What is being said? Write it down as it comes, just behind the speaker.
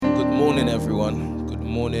morning, everyone. Good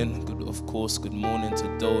morning. Good morning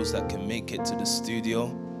to those that can make it to the studio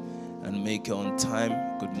and make it on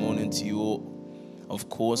time. Good morning to you all. Of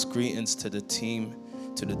course, greetings to the team,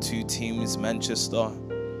 to the two teams, Manchester,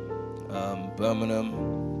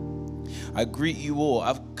 Birmingham. I greet you all.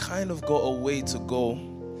 I've kind of got a way to go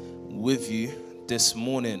with you this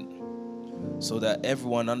morning so that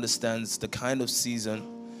everyone understands the kind of season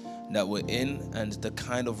that we're in and the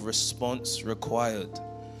kind of response required.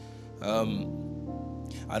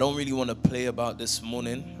 I don't really want to play about this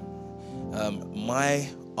morning. My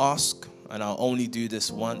ask, and I'll only do this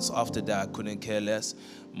once, after that I couldn't care less.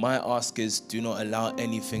 My ask is, do not allow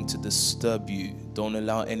anything to disturb you. Don't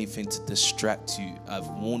allow anything to distract you. I've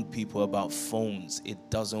warned people about phones. It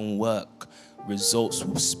doesn't work. Results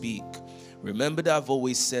will speak. Remember that I've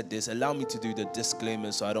always said this. Allow me to do the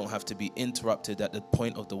disclaimer so I don't have to be interrupted at the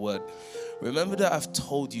point of the word. Remember that I've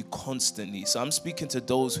told you constantly. So I'm speaking to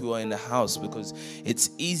those who are in the house because it's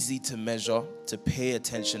easy to measure, to pay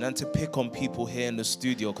attention, and to pick on people here in the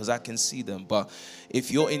studio because I can see them. But if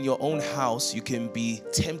you're in your own house, you can be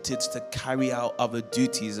tempted to carry out other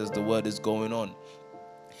duties as the word is going on.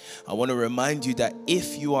 I want to remind you that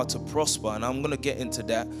if you are to prosper, and I'm going to get into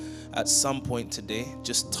that at some point today,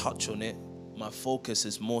 just touch on it. My focus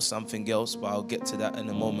is more something else, but I'll get to that in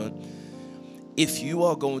a moment. If you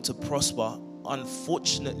are going to prosper,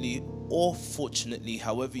 unfortunately or fortunately,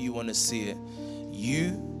 however you want to see it,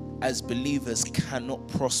 you as believers cannot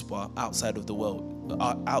prosper outside of the world,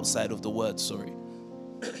 outside of the word, sorry.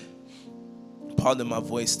 Pardon my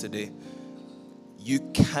voice today. You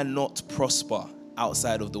cannot prosper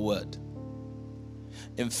outside of the word.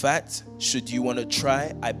 In fact, should you want to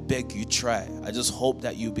try, I beg you try. I just hope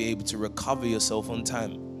that you'll be able to recover yourself on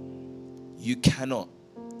time. You cannot.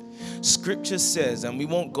 Scripture says, and we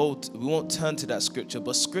won't turn to that scripture,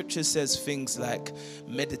 but scripture says things like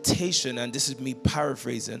meditation, and this is me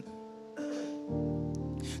paraphrasing.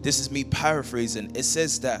 It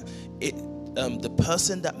says that the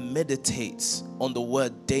person that meditates on the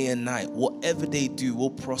word day and night, whatever they do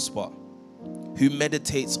will prosper. Who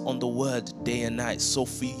meditates on the word day and night. So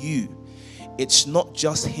for you, it's not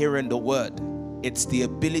just hearing the word, it's the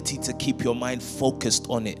ability to keep your mind focused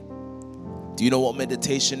on it. Do you know what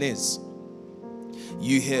meditation is?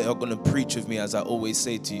 You here are going to preach with me, as I always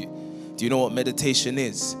say to you. Do you know what meditation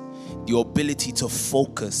is? Your ability to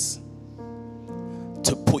focus,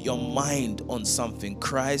 to put your mind on something.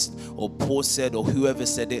 Christ or Paul said, or whoever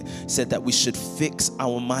said it, said that we should fix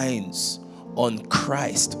our minds on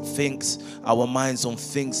Christ, fix our minds on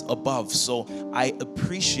things above. So I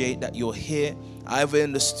appreciate that you're here, either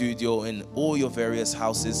in the studio, in all your various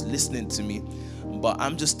houses, listening to me. But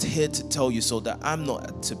I'm just here to tell you so that I'm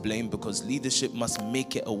not to blame, because leadership must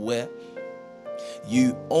make it aware.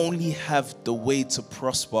 You only have the way to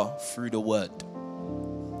prosper through the word.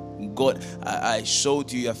 God, I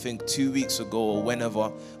showed you, I think 2 weeks ago or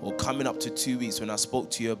whenever, or coming up to 2 weeks, when I spoke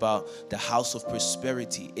to you about the house of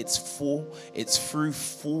prosperity. It's through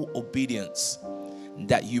full obedience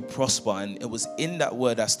that you prosper. And it was in that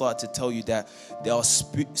word I started to tell you that there are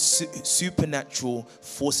supernatural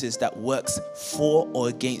forces that works for or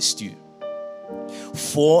against you.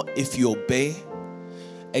 For if you obey,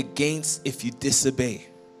 against if you disobey.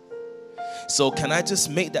 So can I just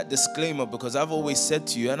make that disclaimer, because I've always said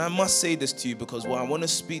to you, and I must say this to you because I want to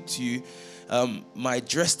speak to you, my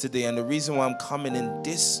address today, and the reason why I'm coming in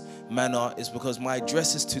this manner is because my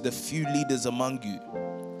address is to the few leaders among you.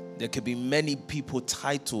 There could be many people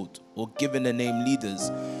titled or given the name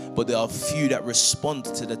leaders, but there are few that respond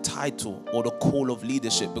to the title or the call of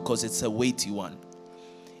leadership because it's a weighty one.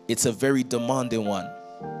 It's a very demanding one.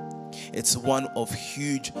 It's one of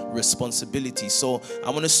huge responsibility. So I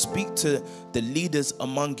want to speak to the leaders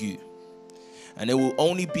among you, and it will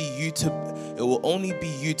only be you to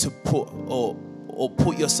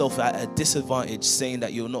put yourself at a disadvantage saying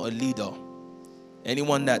that you're not a leader.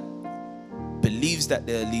 Anyone that believes that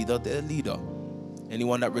they're a leader, they're a leader.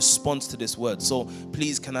 Anyone that responds to this word. So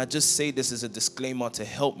please, can I just say this as a disclaimer to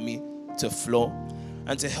help me to flow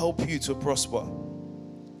and to help you to prosper,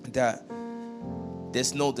 that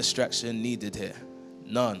there's no distraction needed here.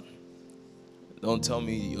 None. Don't tell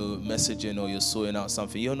me you're messaging or you're sorting out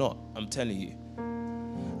something. You're not. I'm telling you.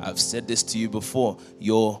 I've said this to you before.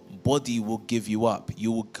 Your body will give you up.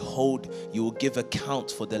 You will give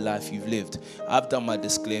account for the life you've lived. I've done my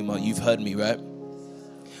disclaimer. You've heard me, right?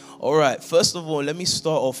 All right. First of all, let me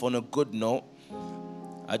start off on a good note.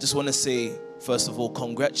 I just want to say, first of all,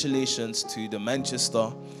 congratulations to the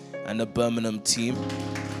Manchester and the Birmingham team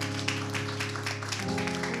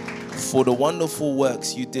for the wonderful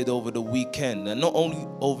works you did over the weekend. And not only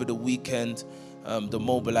over the weekend, the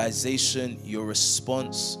mobilization, your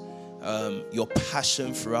response, your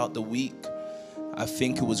passion throughout the week. I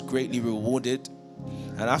think it was greatly rewarded.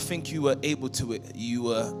 And I think you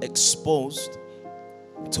were exposed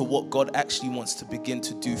to what God actually wants to begin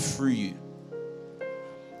to do through you.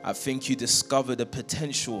 I think you discovered the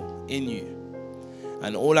potential in you.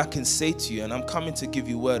 And all I can say to you, and I'm coming to give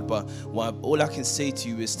you word, but all I can say to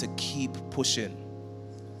you is to keep pushing.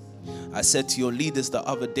 I said to your leaders the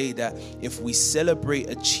other day that if we celebrate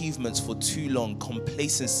achievements for too long,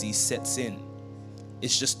 complacency sets in.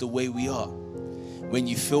 It's just the way we are. When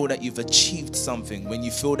you feel that you've achieved something, when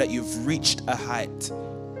you feel that you've reached a height,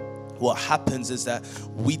 what happens is that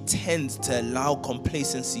we tend to allow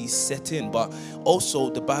complacency set in. But also,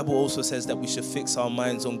 the Bible also says that we should fix our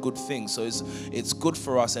minds on good things. So it's good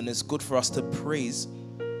for us, and it's good for us to praise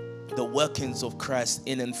the workings of Christ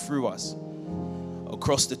in and through us.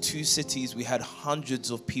 Across the 2 cities, we had hundreds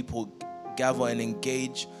of people gather and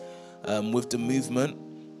engage with the movement.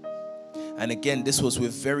 And again, this was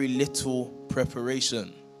with very little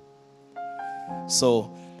preparation.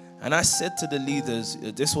 So, and I said to the leaders,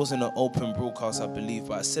 this wasn't an open broadcast, I believe,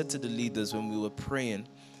 but I said to the leaders when we were praying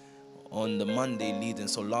on the Monday leading,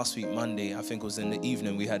 so last week Monday, I think it was in the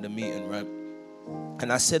evening, we had a meeting, right?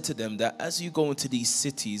 And I said to them that as you go into these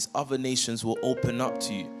cities, other nations will open up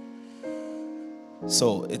to you.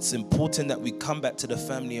 So it's important that we come back to the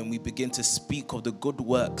family and we begin to speak of the good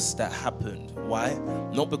works that happened. Why?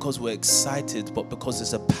 Not because we're excited, but because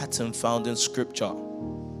there's a pattern found in Scripture.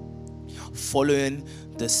 Following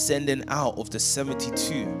the sending out of the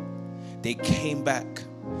 72, they came back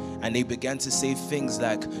and they began to say things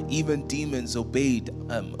like, even demons obeyed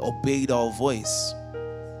our voice.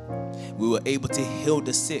 We were able to heal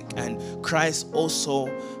the sick, and Christ also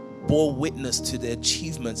bore witness to the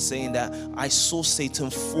achievements, saying that I saw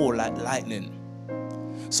Satan fall like lightning.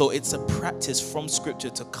 So it's a practice from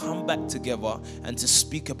Scripture to come back together and to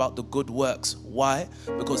speak about the good works. Why?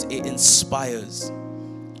 Because it inspires.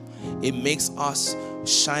 It makes us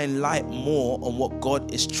shine light more on what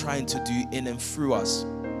God is trying to do in and through us.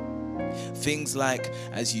 Things like,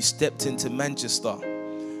 as you stepped into Manchester,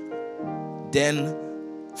 then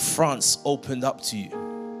France opened up to you.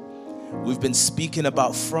 We've been speaking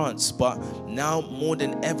about France, but now more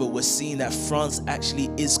than ever, we're seeing that France actually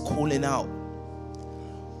is calling out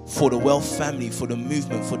for the Well family, for the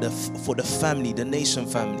movement, for the family, the nation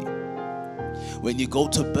family. When you go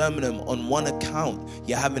to Birmingham, on one account,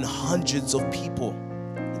 you're having hundreds of people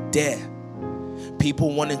there.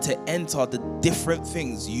 People wanting to enter the different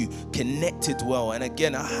things. You connected well. And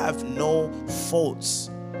again, I have no faults,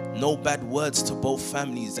 no bad words to both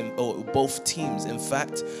families or both teams. In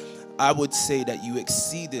fact, I would say that you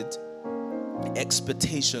exceeded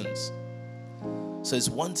expectations. So it's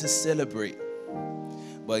one to celebrate.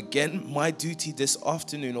 But again, my duty this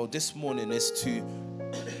afternoon or this morning is to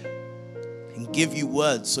give you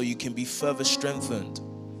words so you can be further strengthened,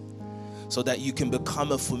 so that you can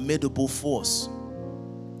become a formidable force.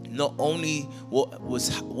 Not only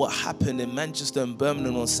what happened in Manchester and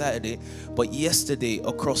Birmingham on Saturday, but yesterday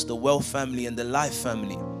across the Well family and the Life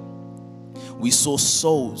family. We saw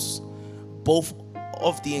souls. Both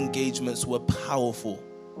of the engagements were powerful.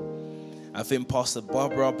 I think Pastor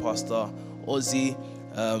Barbara, Pastor Ozzy,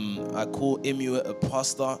 I call Imuit a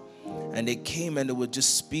pastor, and they came and they were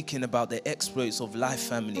just speaking about the exploits of Life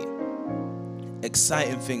family.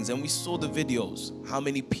 Exciting things. And we saw the videos, how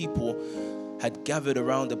many people had gathered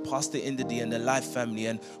around the Pastor Indidi and the Life family.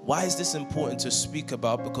 And why is this important to speak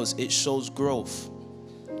about? Because it shows growth.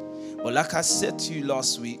 But like I said to you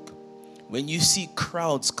last week, when you see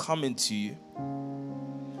crowds coming to you,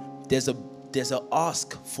 there's a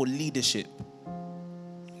ask for leadership.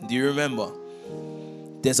 Do you remember?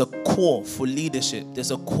 There's a call for leadership.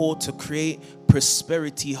 There's a call to create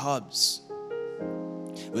prosperity hubs.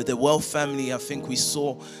 With the Well family, I think we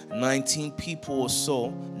saw 19 people or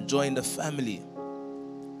so join the family.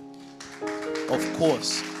 Of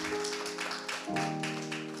course.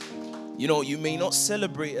 You know, you may not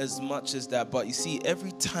celebrate as much as that, but you see,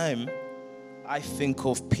 every time I think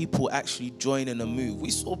of people actually joining a move,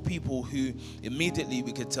 we saw people who immediately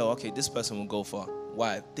we could tell, okay, this person will go far.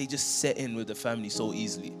 Why? They just set in with the family so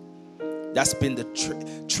easily. That's been the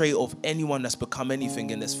trait of anyone that's become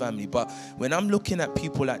anything in this family. But when I'm looking at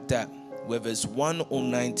people like that, whether it's 1 or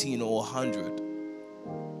 19 or 100,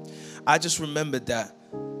 I just remembered that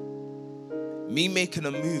me making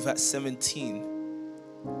a move at 17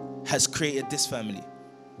 has created this family.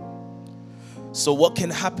 So what can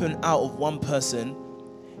happen out of one person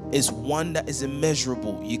is one that is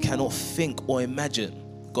immeasurable. You cannot think or imagine.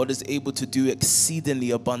 God is able to do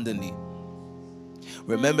exceedingly abundantly.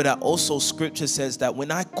 Remember that also scripture says that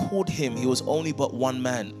when I called him, he was only but one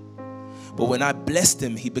man. But when I blessed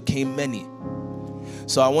him, he became many.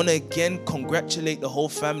 So I want to again congratulate the whole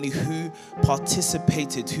family who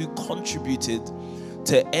participated, who contributed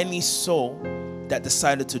to any soul that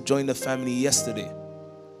decided to join the family yesterday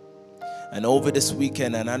and over this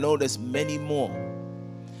weekend. And I know there's many more.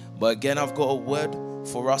 But again, I've got a word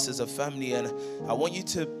for us as a family, and I want you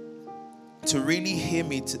to really hear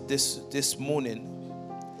me this morning.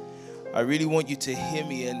 I really want you to hear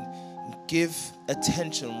me and give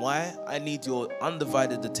attention. Why I need your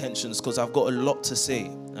undivided attention is because I've got a lot to say,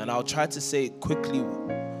 and I'll try to say it quickly,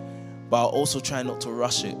 but I'll also try not to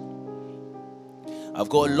rush it. I've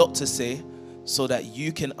got a lot to say so that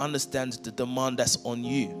you can understand the demand that's on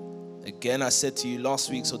you. Again, I said to you last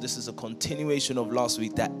week, so this is a continuation of last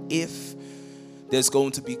week, that if there's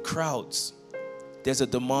going to be crowds, there's a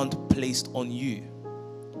demand placed on you.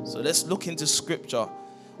 So let's look into scripture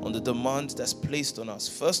on the demand that's placed on us.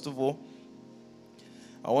 First of all,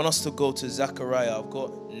 I want us to go to Zechariah. I've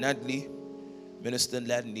got Nadley, Minister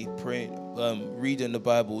Nadley, reading the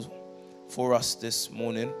Bible for us this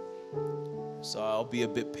morning. So I'll be a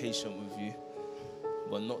bit patient with you,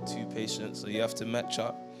 but not too patient, so you have to match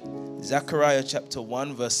up. Zechariah chapter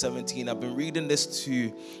 1 verse 17. I've been reading this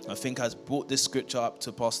I think I brought this scripture up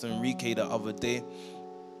to Pastor Enrique the other day,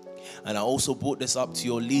 and I also brought this up to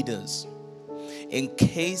your leaders. In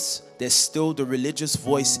case there's still the religious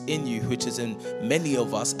voice in you, which is in many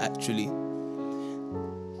of us actually,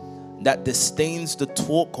 that disdains the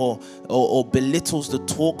talk or belittles the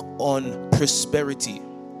talk on prosperity.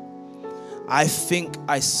 I think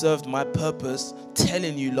I served my purpose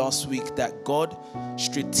telling you last week that God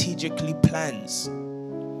strategically plans.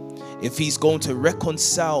 If he's going to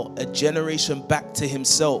reconcile a generation back to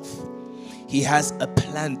himself, he has a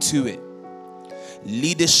plan to it.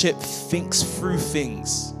 Leadership thinks through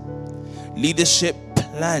things. Leadership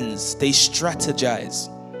plans, they strategize.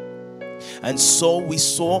 And so we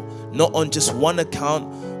saw, not on just one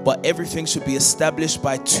account, but everything should be established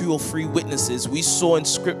by 2 or 3 witnesses. We saw in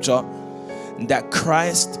scripture that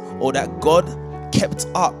Christ, or that God, kept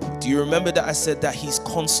up. Do you remember that I said that he's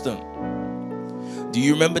constant? Do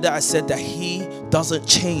you remember that I said that he doesn't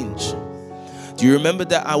change? Do you remember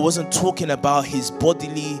that I wasn't talking about his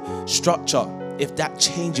bodily structure? If that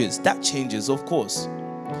changes, of course.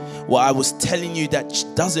 What I was telling you that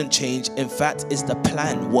doesn't change, in fact, is the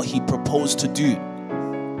plan, what he proposed to do.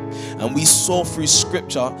 And we saw through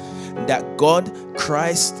scripture that God,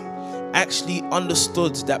 Christ, actually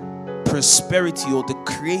understood that prosperity, or the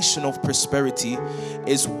creation of prosperity,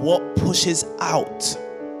 is what pushes out,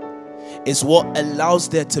 is what allows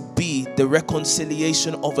there to be the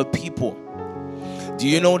reconciliation of a people. Do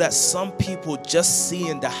you know that some people just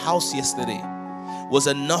seeing the house yesterday was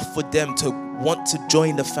enough for them to want to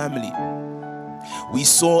join the family? We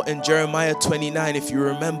saw in Jeremiah 29, if you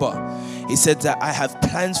remember, he said that I have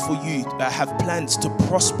plans for you, I have plans to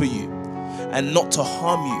prosper you and not to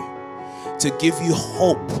harm you, to give you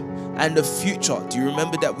hope and a future. Do you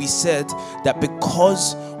remember that we said that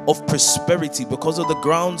because of prosperity, because of the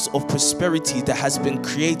grounds of prosperity that has been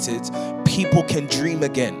created, people can dream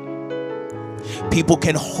again, people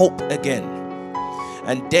can hope again?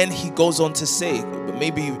 And then he goes on to say,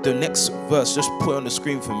 maybe the next verse, just put it on the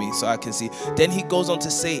screen for me so I can see. Then he goes on to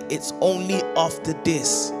say, it's only after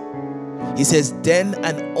this. He says, then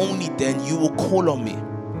and only then you will call on me.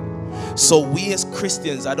 So we as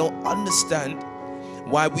Christians, I don't understand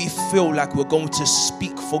why we feel like we're going to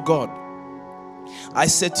speak for God. I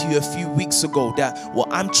said to you a few weeks ago that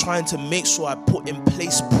what I'm trying to make sure I put in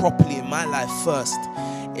place properly in my life first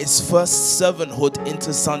is first servanthood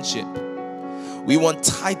into sonship. We want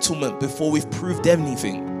entitlement before we've proved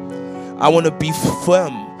anything. I want to be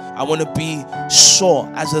firm. I want to be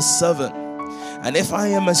sure as a servant. And if I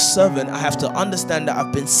am a servant, I have to understand that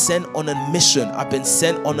I've been sent on a mission. I've been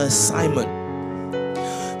sent on an assignment.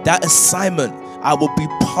 That assignment, I will be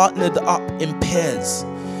partnered up in pairs.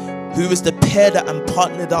 Who is the pair that I'm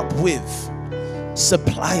partnered up with?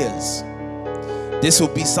 Suppliers. This will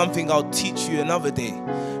be something I'll teach you another day.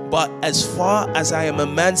 But as far as I am a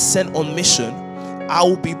man sent on mission, I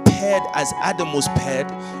will be paired as Adam was paired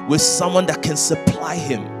with someone that can supply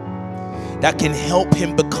him, that can help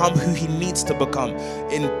him become who he needs to become.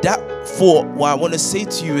 In that thought, what I want to say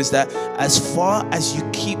to you is that as far as you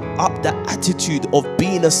keep up the attitude of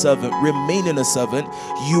being a servant, remaining a servant,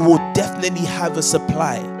 you will definitely have a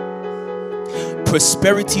supply.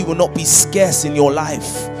 Prosperity will not be scarce in your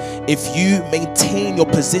life if you maintain your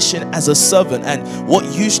position as a servant. And what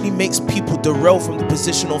usually makes people derail from the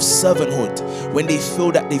position of servanthood, when they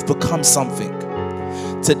feel that they've become something,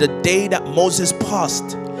 To the day that Moses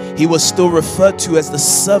passed, he was still referred to as the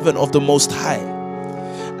servant of the Most High.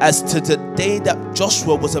 As to the day that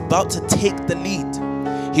Joshua was about to take the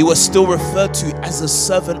lead, he was still referred to as a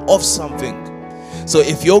servant of something. So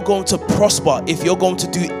if you're going to prosper, if you're going to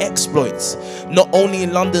do exploits, not only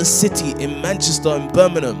in London City, in Manchester and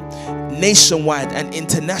Birmingham, nationwide and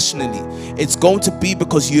internationally, it's going to be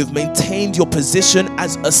because you have maintained your position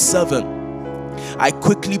as a servant. I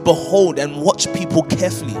quickly behold and watch people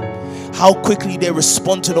carefully, how quickly they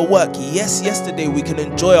respond to the work. Yes, yesterday we can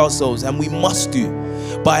enjoy ourselves and we must do,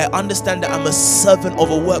 but I understand that I'm a servant of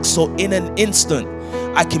a work, so in an instant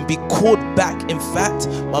I can be called back. In fact,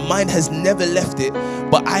 my mind has never left it,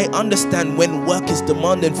 but I understand when work is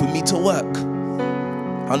demanding for me to work.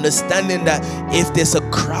 Understanding that if there's a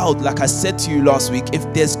crowd, like I said to you last week,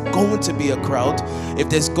 if there's going to be a crowd, if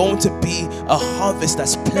there's going to be a harvest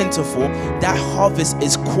that's plentiful, that harvest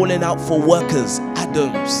is calling out for workers,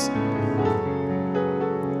 Adams.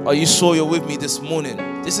 Are you sure you're with me this morning?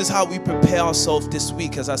 This is how we prepare ourselves this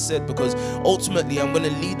week, as I said, because ultimately I'm going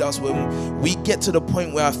to lead us when we get to the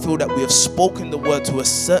point where I feel that we have spoken the word to a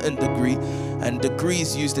certain degree, and degree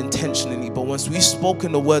is used intentionally, but once we've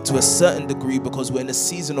spoken the word to a certain degree, because we're in a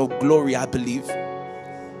season of glory, I believe,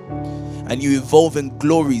 and you evolve in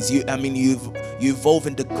glories, you evolve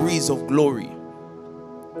in degrees of glory.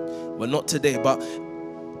 Well, not today, but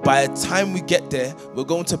by the time we get there, we're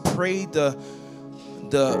going to pray the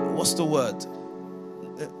what's the word?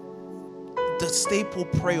 The staple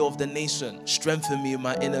prayer of the nation, strengthen me in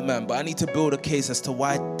my inner man. But I need to build a case as to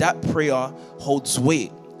why that prayer holds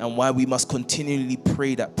weight and why we must continually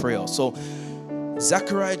pray that prayer. So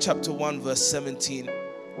Zechariah chapter 1 verse 17.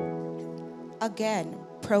 Again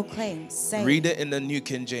proclaim, saying. Read it in the New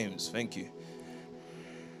King James. Thank you.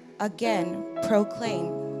 Again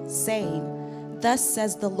proclaim, saying, thus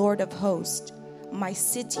says the Lord of hosts, my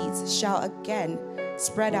cities shall again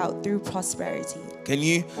spread out through prosperity. Can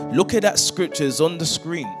you look at that scriptures on the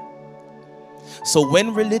screen? So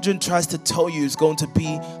when religion tries to tell you it's going to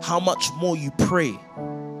be how much more you pray,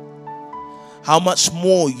 how much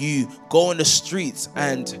more you go on the streets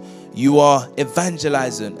and you are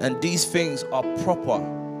evangelizing, and these things are proper,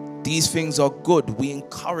 these things are good, we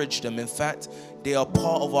encourage them. In fact, they are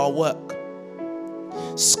part of our work.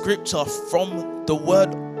 Scripture from the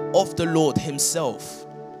word of the Lord himself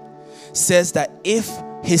says that if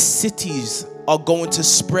his cities are going to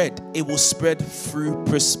spread, it will spread through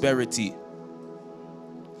prosperity.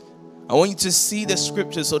 I want you to see the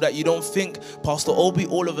scripture so that you don't think Pastor Obi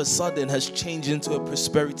all of a sudden has changed into a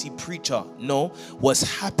prosperity preacher. No, what's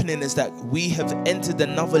happening is that we have entered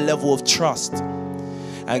another level of trust,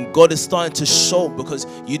 and God is starting to show, because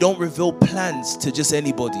you don't reveal plans to just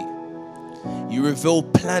anybody. You reveal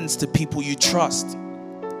plans to people you trust.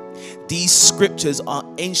 These scriptures are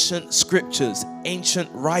ancient scriptures, ancient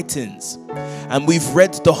writings. And we've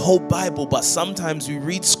read the whole Bible, but sometimes we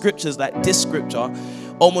read scriptures like this scripture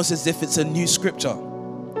almost as if it's a new scripture.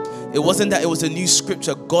 It wasn't that it was a new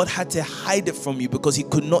scripture. God had to hide it from you because he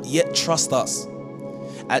could not yet trust us.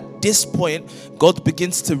 At this point, God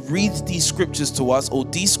begins to read these scriptures to us, or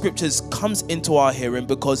these scriptures comes into our hearing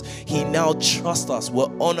because he now trusts us.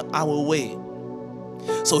 We're on our way.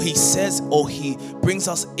 So he says, or he brings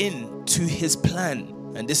us in to his plan.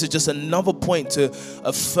 And this is just another point to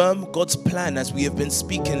affirm God's plan, as we have been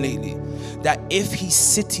speaking lately, that if his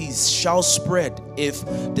cities shall spread, if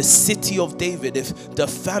the city of David, if the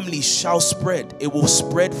family shall spread, it will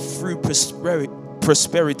spread through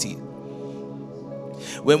prosperity.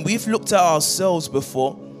 When we've looked at ourselves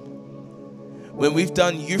before, when we've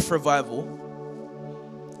done youth revival,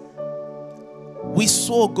 we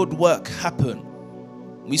saw good work happen.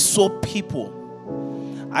 We saw people.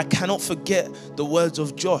 I cannot forget the words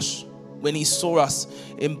of Josh when he saw us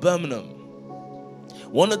in Birmingham.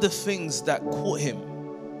 One of the things that caught him,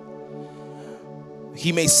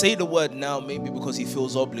 he may say the word now maybe because he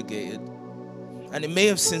feels obligated, and it may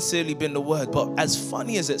have sincerely been the word, but as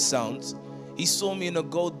funny as it sounds, he saw me in a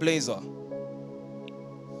gold blazer.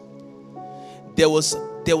 There was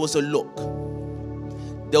a look.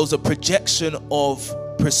 There was a projection of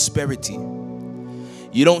prosperity.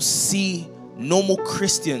 You don't see normal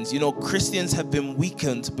Christians. You know, Christians have been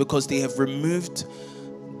weakened because they have removed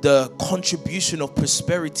the contribution of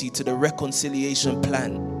prosperity to the reconciliation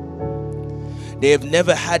plan. They have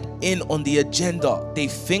never had in on the agenda. They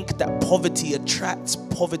think that poverty attracts,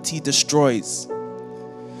 poverty destroys.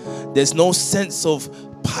 There's no sense of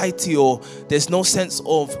piety, or there's no sense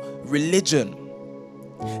of religion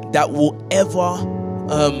that will ever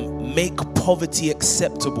make poverty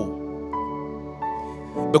acceptable.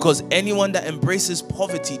 Because anyone that embraces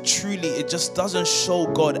poverty, truly, it just doesn't show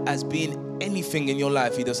God as being anything in your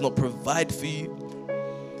life. He does not provide for you.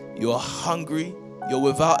 You are hungry. You're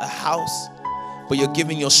without a house. But you're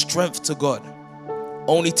giving your strength to God,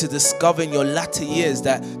 only to discover in your latter years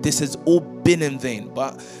that this has all been in vain.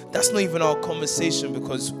 But that's not even our conversation,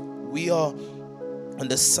 because we are on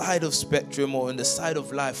the side of spectrum, or on the side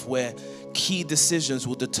of life where key decisions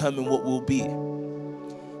will determine what will be.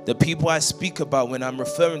 The people I speak about when I'm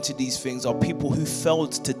referring to these things are people who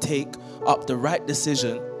failed to take up the right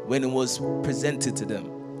decision when it was presented to them.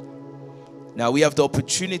 Now we have the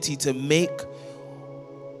opportunity to make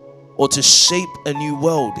or to shape a new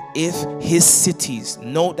world if his cities,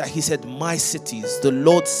 note that he said my cities, the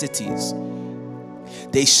Lord's cities,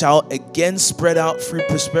 they shall again spread out through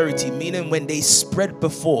prosperity, meaning when they spread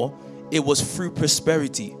before, it was through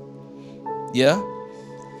prosperity. Yeah?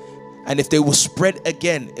 And if they will spread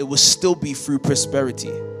again, it will still be through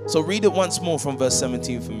prosperity. So read it once more from verse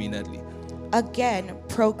 17 for me, Nedley. Again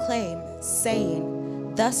proclaim,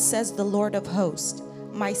 saying, thus says the Lord of hosts,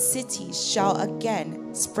 my cities shall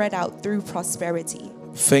again spread out through prosperity.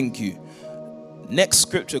 Thank you. Next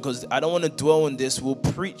scripture, because I don't want to dwell on this. We'll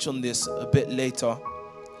preach on this a bit later.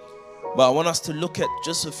 But I want us to look at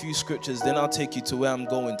just a few scriptures. Then I'll take you to where I'm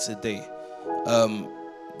going today.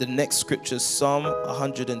 The next scripture, Psalm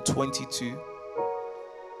 122.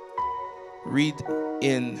 Read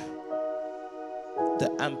in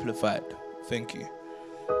the Amplified. Thank you.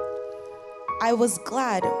 I was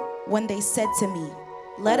glad when they said to me,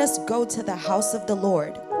 let us go to the house of the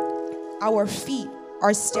Lord. Our feet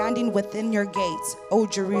are standing within your gates, O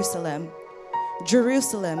Jerusalem.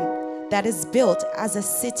 Jerusalem, that is built as a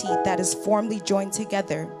city that is firmly joined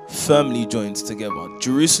together. Firmly joined together.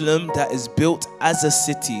 Jerusalem, that is built as a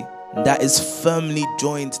city that is firmly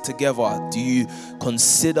joined together. Do you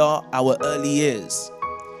consider our early years?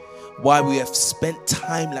 Why we have spent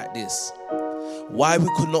time like this? Why we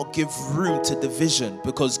could not give room to division?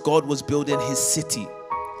 Because God was building his city.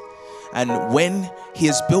 And when he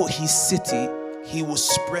has built his city, he will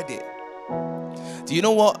spread it. Do you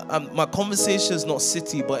know what? My conversation is not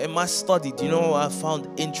city, but in my study, do you know what I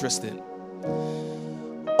found interesting?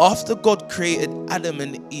 After God created Adam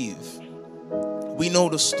and Eve, we know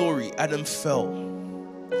the story. Adam fell.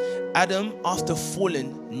 Adam, after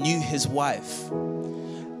falling, knew his wife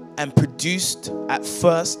and produced at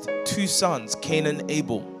first 2 sons, Cain and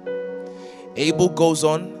Abel. Cain goes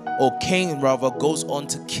on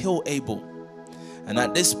to kill Abel. And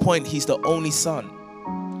at this point, he's the only son.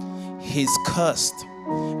 He's cursed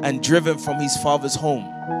and driven from his father's home.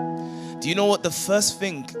 Do you know what the first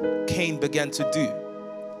thing Cain began to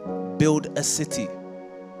do? Build a city.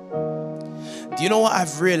 Do you know what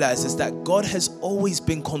I've realized is that God has always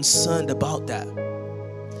been concerned about that.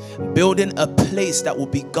 Building a place that will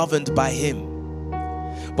be governed by him.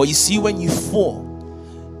 But you see, when you fall,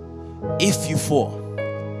 if you fall,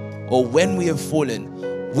 or when we have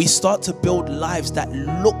fallen, we start to build lives that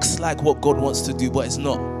looks like what God wants to do, but it's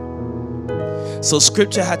not. So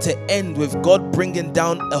scripture had to end with God bringing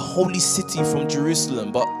down a holy city from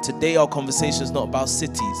Jerusalem. But today our conversation is not about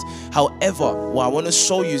cities. However, what I want to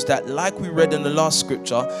show you is that, like we read in the last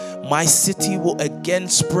scripture, my city will again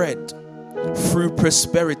spread through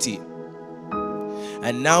prosperity.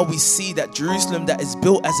 And now we see that Jerusalem, that is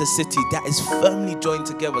built as a city, that is firmly joined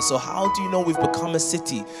together. So how do you know we've become a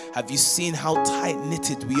city? Have you seen how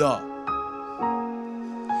tight-knitted we are?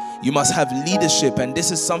 You must have leadership, and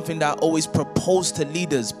this is something that I always propose to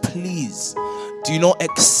leaders. Please, do not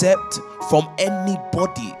accept from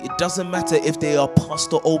anybody. It doesn't matter if they are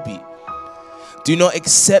Pastor Obi. Do not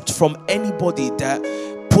accept from anybody that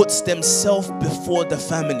puts themselves before the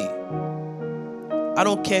family. I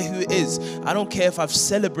don't care who it is. I don't care if I've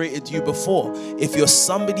celebrated you before. If you're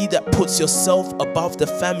somebody that puts yourself above the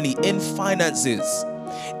family in finances,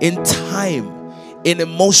 in time, in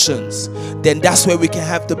emotions, then that's where we can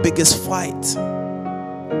have the biggest fight.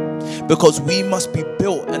 Because we must be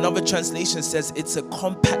built. Another translation says it's a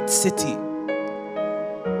compact city.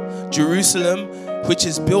 Jerusalem, which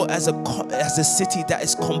is built as a city that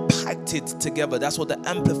is compacted together. That's what the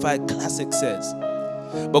Amplified Classic says.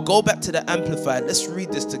 But go back to the Amplified. Let's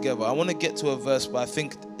read this together. I want to get to a verse, but I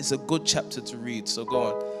think it's a good chapter to read. So go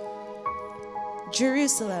on.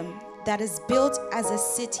 Jerusalem, that is built as a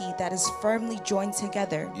city that is firmly joined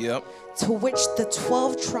together, yep, to which the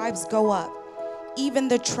 12 tribes go up, even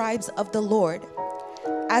the tribes of the Lord,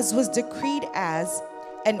 as was decreed as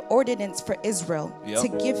an ordinance for Israel, yep, to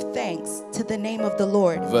give thanks to the name of the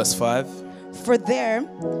Lord. Verse 5. For there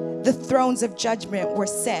the thrones of judgment were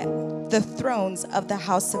set, the thrones of the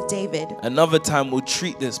house of David. Another time we'll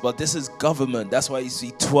treat this, but this is government. That's why you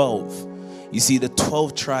see 12. You see the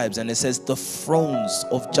 12 tribes, and it says the thrones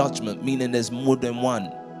of judgment, meaning there's more than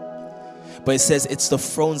one. But it says it's the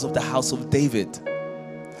thrones of the house of David.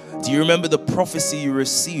 Do you remember the prophecy you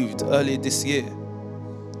received earlier this year?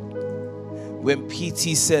 When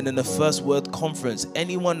PT said in the First Word Conference,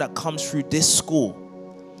 anyone that comes through this school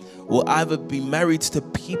will either be married to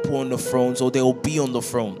people on the thrones or they will be on the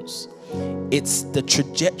thrones. It's the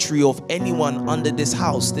trajectory of anyone under this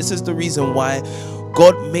house. This is the reason why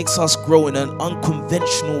God makes us grow in an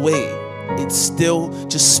unconventional way. It's still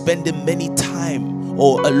just spending many time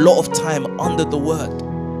or a lot of time under the word.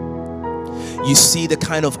 You see the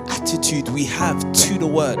kind of attitude we have to the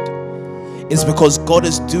word. It's because God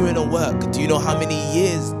is doing a work. Do you know how many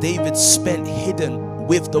years David spent hidden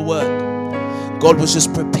with the word? God was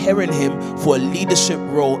just preparing him for a leadership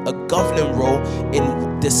role, a governing role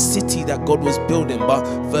in the city that God was building. But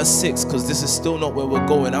verse 6, because this is still not where we're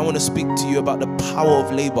going, I want to speak to you about the power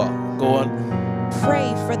of labor. Go on. Pray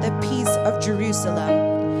for the peace of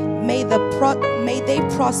Jerusalem. May they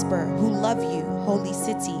prosper who love you, holy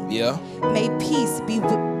city. Yeah. May peace be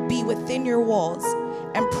within your walls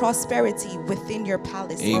and prosperity within your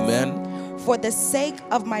palaces. Amen. For the sake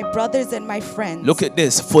of my brothers and my friends. Look at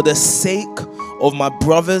this. For the sake of my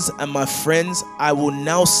brothers and my friends, I will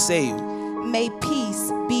now say, may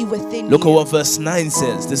peace be within you. Look at what verse 9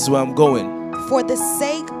 says. This is where I'm going. For the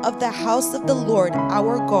sake of the house of the Lord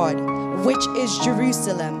our God, which is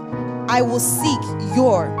Jerusalem, I will seek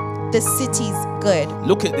the city's good.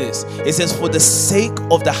 Look at this. It says, for the sake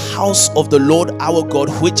of the house of the Lord our God,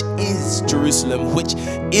 which is Jerusalem, which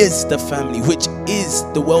is the family, which is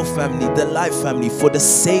the Well family, the Life family. For the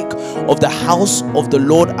sake of the house of the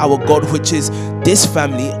Lord our God, which is this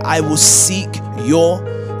family, I will seek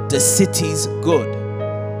the city's good.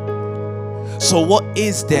 So what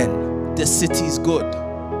is then the city's good?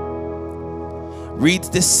 Read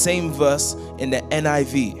this same verse in the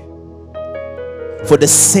NIV. For the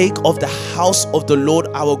sake of the house of the Lord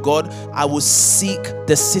our God, I will seek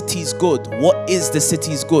the city's good. What is the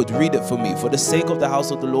city's good? Read it for me. For the sake of the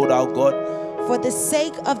house of the Lord our God. For the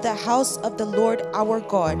sake of the house of the Lord our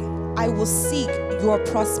God, I will seek your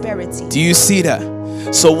prosperity. Do you see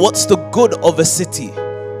that? So what's the good of a city?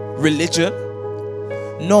 Religion?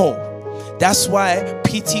 No. That's why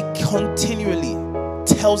PT continually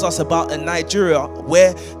tells us about a Nigeria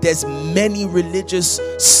where there's many religious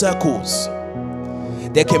circles.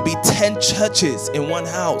 There can be 10 churches in one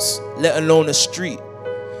house, let alone a street.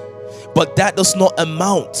 But that does not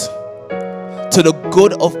amount to the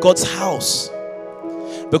good of God's house.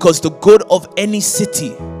 Because the good of any city,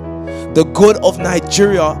 the good of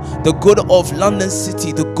Nigeria, the good of London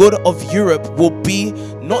City, the good of Europe will be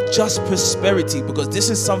not just prosperity. Because this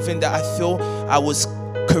is something that I feel I was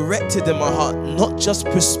corrected in my heart. Not just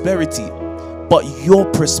prosperity, but your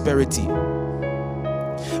prosperity.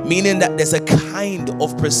 Meaning that there's a kind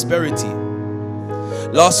of prosperity.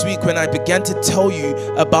 Last week when I began to tell you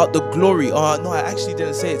about the glory, no, I actually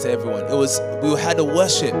didn't say it to everyone. We had a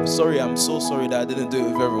worship. Sorry, I'm so sorry that I didn't do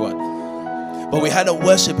it with everyone. But we had a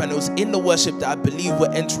worship, and it was in the worship that I believe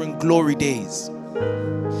we're entering glory days.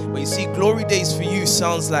 But you see, glory days for you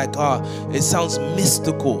sounds like, it sounds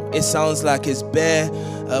mystical. It sounds like it's bare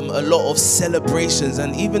a lot of celebrations.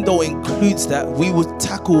 And even though it includes that, we will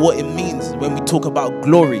tackle what it means when we talk about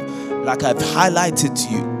glory. Like I've highlighted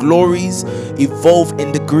to you, glories evolve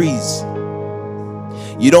in degrees.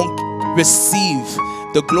 You don't receive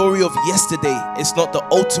the glory of yesterday. It's not the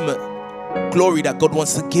ultimate glory that God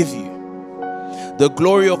wants to give you. The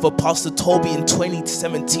glory of Apostle Toby in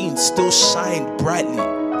 2017 still shined brightly,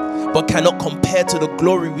 but cannot compare to the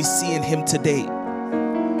glory we see in him today.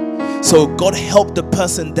 So God helped the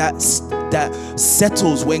person that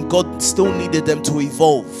settles when God still needed them to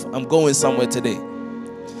evolve. I'm going somewhere today.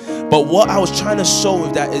 But what I was trying to show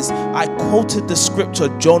with that is I quoted the scripture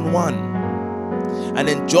John 1. And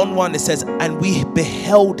in John 1 it says, and we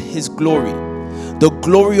beheld his glory, the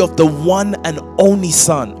glory of the one and only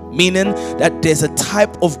Son. Meaning that there's a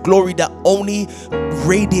type of glory that only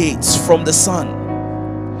radiates from the Son.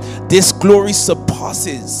 This glory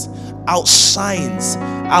surpasses, outshines,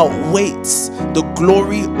 outweighs the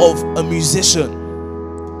glory of a musician,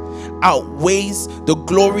 outweighs the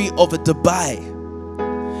glory of a Dubai,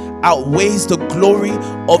 outweighs the glory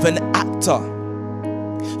of an actor.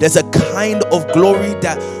 There's a kind of glory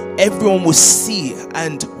that everyone will see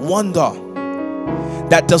and wonder.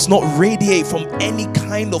 that does not radiate from any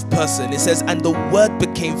kind of person. It says, and the word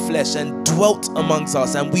became flesh and dwelt amongst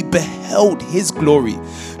us, and we beheld his glory.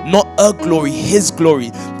 Not a glory, his glory.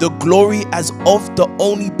 The glory as of the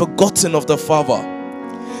only begotten of the Father.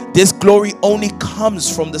 This glory only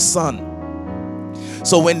comes from the Son.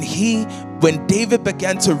 So when David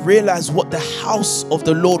began to realize what the house of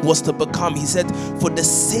the Lord was to become, he said, for the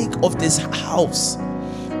sake of this house,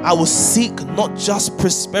 I will seek not just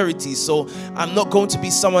prosperity. So I'm not going to be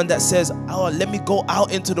someone that says, oh, let me go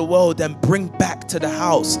out into the world and bring back to the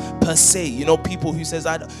house per se. You know, people who says,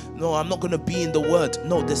 no, I'm not going to be in the word.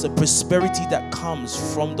 No, there's a prosperity that comes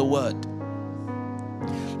from the word.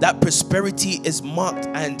 That prosperity is marked,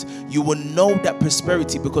 and you will know that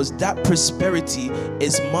prosperity because that prosperity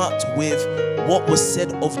is marked with what was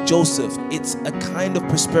said of Joseph. It's a kind of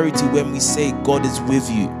prosperity when we say God is with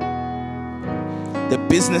you. The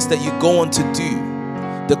business that you go on to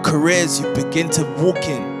do, the careers you begin to walk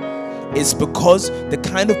in, is because the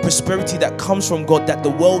kind of prosperity that comes from God that the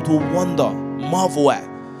world will wonder, marvel at,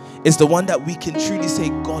 is the one that we can truly say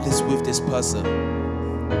God is with this person.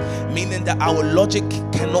 Meaning that our logic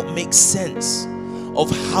cannot make sense of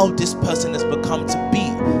how this person has become to be.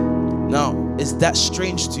 Now, is that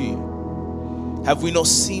strange to you? Have we not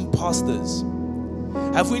seen pastors?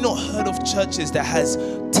 Have we not heard of churches that has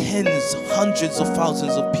tens, hundreds of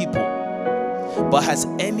thousands of people? But has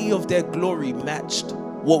any of their glory matched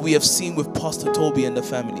what we have seen with Pastor Toby and the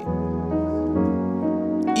family?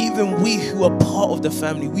 Even we who are part of the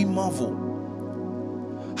family, we marvel.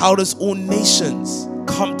 How does all nations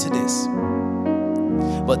come to this?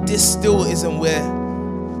 But this still isn't where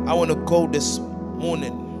I want to go this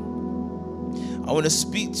morning. I want to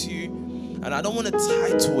speak to you, and I don't want to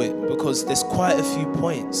title it because there's quite a few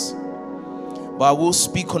points, but I will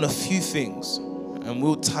speak on a few things and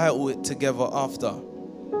we'll title it together after.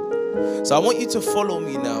 So I want you to follow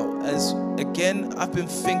me now, as again I've been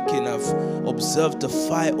thinking, I've observed the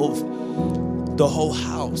fight of the whole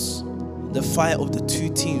house, the fight of the two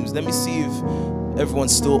teams. Let me see if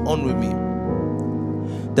everyone's still on with me.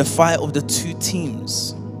 The fight of the two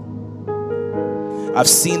teams. I've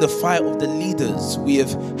seen the fight of the leaders. We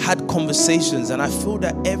have had conversations, and I feel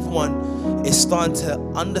that everyone is starting to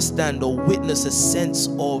understand or witness a sense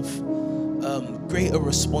of greater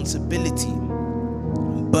responsibility,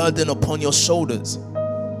 burden upon your shoulders.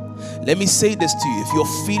 Let me say this to you. If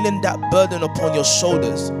you're feeling that burden upon your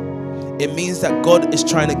shoulders, it means that God is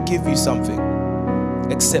trying to give you something.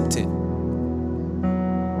 Accept it.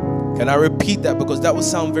 Can I repeat that? Because that would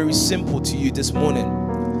sound very simple to you this morning.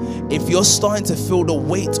 If you're starting to feel the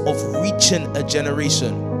weight of reaching a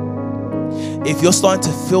generation, if you're starting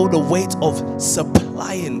to feel the weight of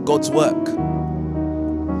supplying God's work,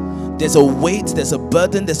 there's a weight, there's a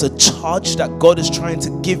burden, there's a charge that God is trying to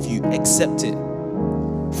give you. Accept it.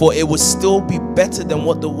 For it will still be better than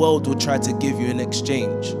what the world will try to give you in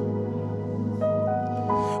exchange.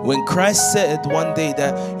 When Christ said one day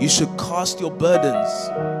that you should cast your burdens,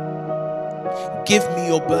 give me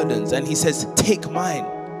your burdens, and he says, take mine.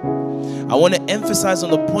 I want to emphasize on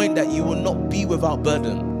the point that you will not be without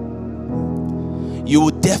burden. You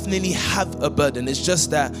will definitely have a burden. It's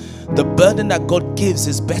just that the burden that God gives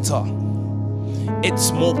is better.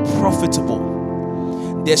 It's more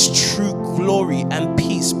profitable. There's true glory and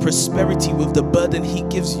peace, prosperity with the burden he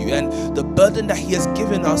gives you. And the burden that he has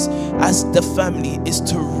given us as the family is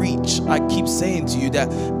to reach. I keep saying to you that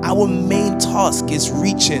our main task is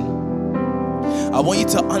reaching. I want you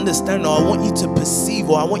to understand, or I want you to perceive,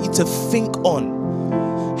 or I want you to think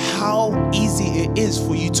on how easy it is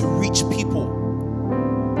for you to reach people.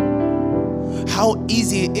 How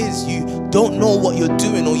easy it is. You don't know what you're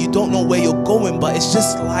doing, or you don't know where you're going, but it's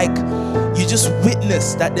just like you just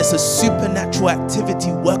witness that there's a supernatural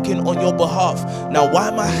activity working on your behalf. Now, why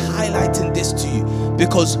am I highlighting this to you?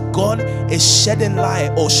 Because God is shedding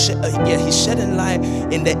light, he's shedding light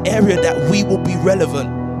in the area that we will be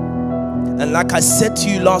relevant. And like I said to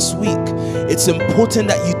you last week, it's important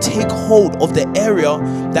that you take hold of the area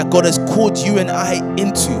that God has called you and I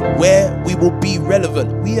into, where we will be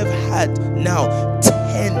relevant. We have had now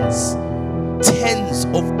tens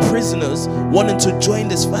of prisoners wanting to join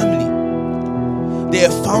this family. They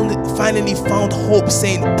have finally found hope,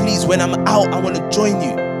 saying, please, when I'm out, I want to join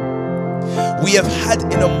you. We have had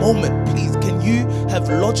in a moment, please, can you have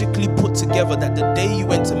logically put together that the day you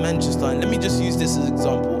went to Manchester, and let me just use this as an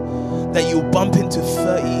example, that you bump into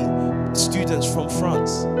 30 students from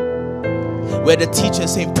France, where the teacher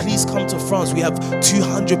is saying, please come to France, we have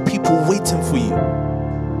 200 people waiting for you.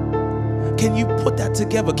 Can you put that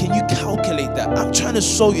together? Can you calculate that? I'm trying to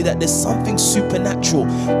show you that there's something supernatural.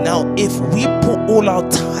 Now, if we put all our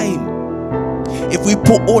time if we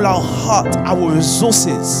put all our heart, our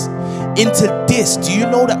resources into this, do you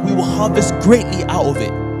know that we will harvest greatly out of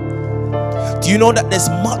it? Do you know that there's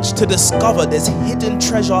much to discover? There's hidden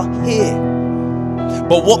treasure here.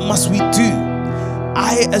 But what must we do?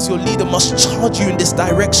 I, as your leader, must charge you in this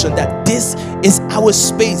direction, that this is our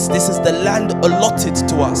space. This is the land allotted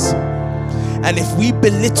to us. And if we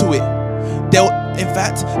belittle it, in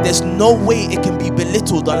fact, there's no way it can be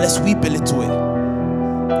belittled unless we belittle it.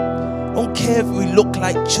 I don't care if we look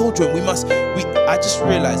like children. I just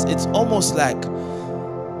realized it's almost like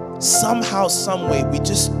somehow, some way,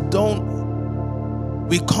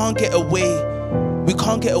 we can't get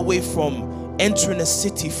away from entering a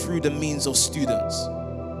city through the means of students.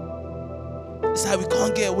 It's like we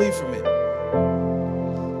can't get away from it.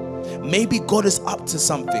 Maybe God is up to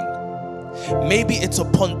something. Maybe it's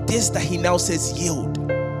upon this that he now says yield.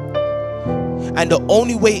 And the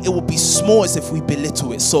only way it will be small is if we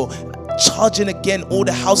belittle it. So charging again all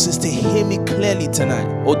the houses to hear me clearly tonight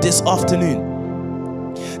or this afternoon,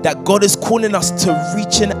 that God is calling us to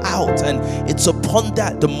reaching out, and it's upon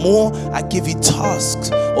that, the more I give you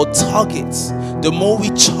tasks or targets, the more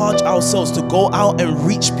we charge ourselves to go out and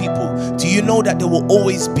reach people. Do you know that there will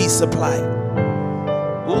always be supply?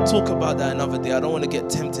 We'll talk about that another day. I don't want to get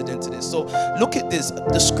tempted into this. So look at this.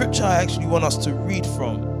 The scripture I actually want us to read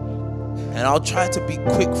from, and I'll try to be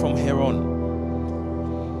quick from here on.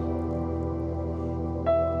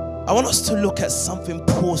 I want us to look at something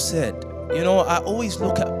Paul said. You know, I always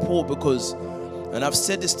look at Paul because, and I've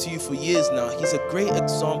said this to you for years now, he's a great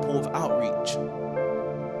example of outreach.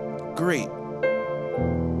 Great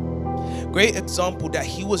example that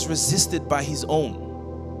he was resisted by his own.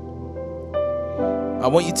 I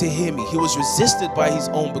want you to hear me. He was resisted by his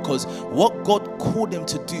own because what God called him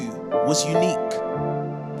to do was unique.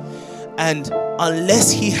 And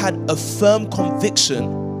unless he had a firm conviction,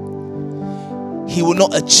 he will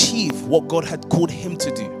not achieve what God had called him to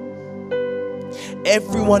do.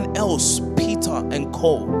 Everyone else, Peter and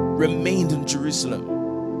Co, remained in Jerusalem.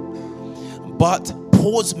 But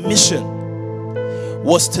Paul's mission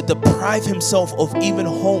was to deprive himself of even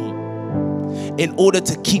home in order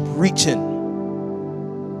to keep reaching.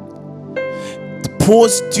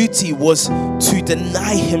 Paul's duty was to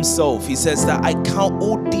deny himself. He says that I count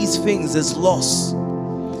all these things as loss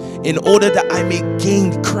in order that I may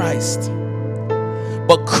gain Christ.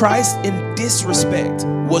 But Christ in this respect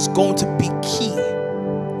was going to be key,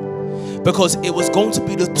 because it was going to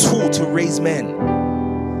be the tool to raise men.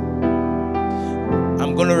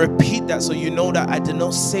 I'm going to repeat that so you know that I did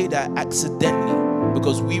not say that accidentally,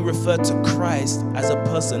 because we refer to Christ as a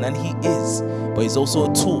person, and he is, but he's also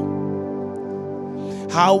a tool.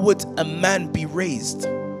 How would a man be raised?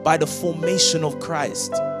 By the formation of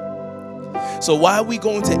Christ. So why are we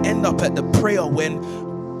going to end up at the prayer when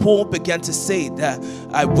Paul began to say that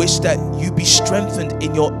I wish that you be strengthened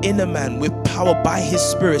in your inner man with power by his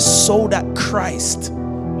Spirit, so that Christ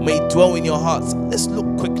may dwell in your hearts? Let's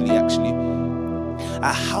look quickly actually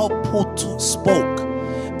at how Paul spoke,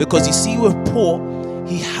 because you see with Paul,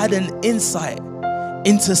 he had an insight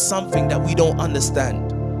into something that we don't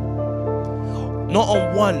understand. Not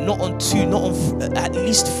on one, not on two, not on at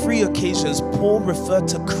least 3 occasions, Paul referred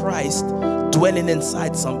to Christ dwelling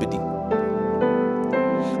inside somebody.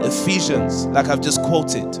 Ephesians, like I've just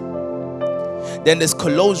quoted. Then there's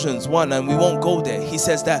Colossians 1, and we won't go there. He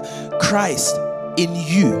says that Christ in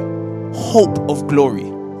you, hope of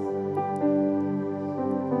glory.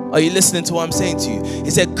 Are you listening to what I'm saying to you? He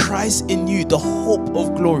said Christ in you, the hope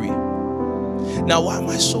of glory. Now, why am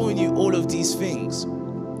I showing you all of these things?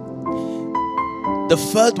 The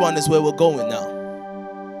third one is where we're going now.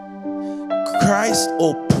 Christ,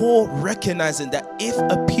 or Paul, recognizing that if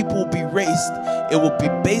a people be raised, it will be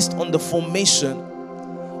based on the formation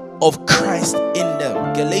of Christ in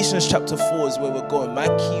them. Galatians chapter 4 is where we're going. My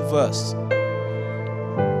key verse.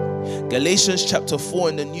 Galatians chapter 4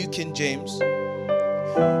 in the New King James.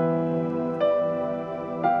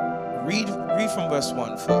 Read from verse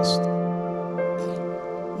 1 first.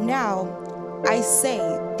 Now I say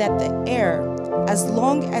that the heir, as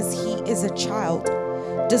long as he is a child,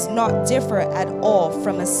 does not differ at all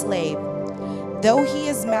from a slave, though he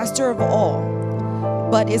is master of all,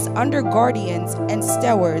 but is under guardians and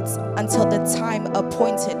stewards until the time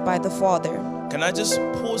appointed by the Father. Can I just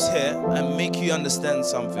pause here and make you understand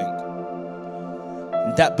something?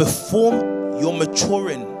 That before your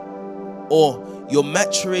maturing or your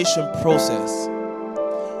maturation process,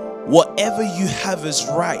 whatever you have as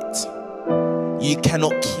right, you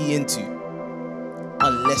cannot key into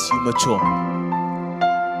unless you mature.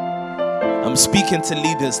 I'm speaking to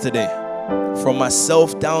leaders today, from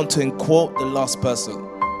myself down to, in quote, the last person.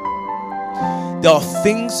 There are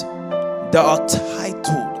things that are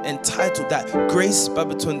entitled, that Grace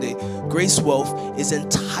Babatunde, Grace Wealth is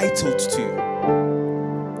entitled to.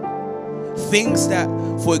 Things that,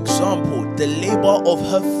 for example, the labor of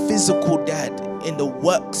her physical dad in the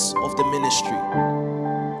works of the ministry.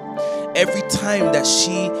 Every time that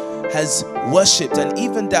she has worshipped, and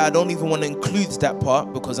even that, I don't even want to include that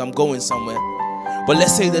part because I'm going somewhere. But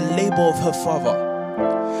let's say the labor of her father,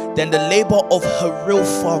 then the labor of her real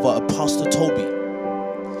father, Pastor Toby.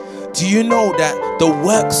 Do you know that the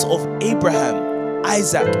works of Abraham,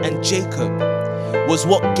 Isaac, and Jacob was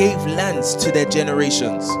what gave lands to their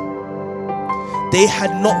generations? They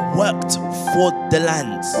had not worked for the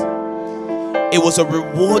lands. It was a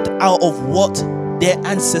reward out of what their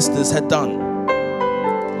ancestors had done.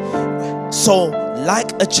 So,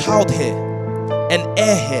 like a child here, an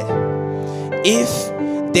heir here,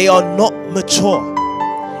 if they are not mature,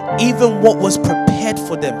 even what was prepared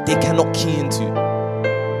for them, they cannot key into.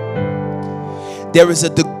 There is a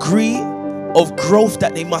degree of growth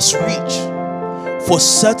that they must reach for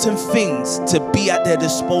certain things to be at their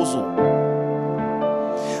disposal.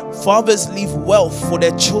 Fathers leave wealth for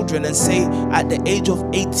their children and say at the age of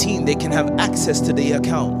 18 they can have access to the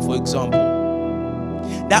account, for example.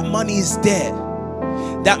 That money is there.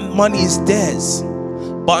 That money is theirs.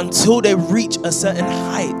 But until they reach a certain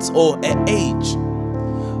height or an age,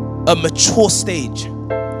 a mature stage,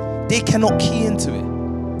 they cannot key into it.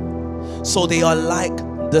 So they are like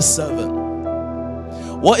the servant.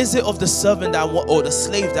 What is it of the servant that I want, or the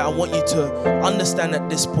slave that I want you to understand at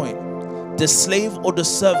this point? The slave or the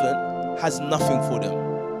servant has nothing for them.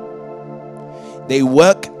 They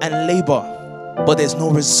work and labor, but there's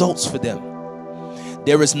no results for them.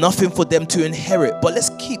 There is nothing for them to inherit. But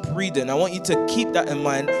let's keep reading. I want you to keep that in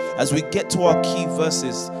mind as we get to our key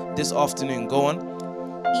verses this afternoon. Go on.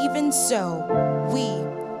 Even so, we,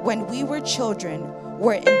 when we were children,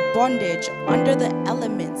 were in bondage under the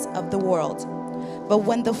elements of the world. But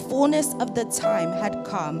when the fullness of the time had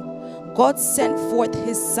come, God sent forth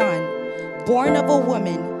his Son, born of a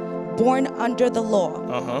woman, born under the law,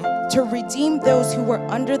 to redeem those who were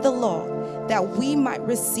under the law, that we might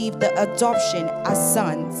receive the adoption as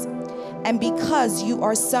sons. And because you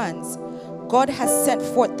are sons, God has sent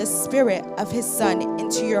forth the Spirit of his Son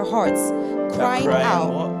into your hearts, crying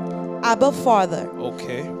out, what? Abba, Father.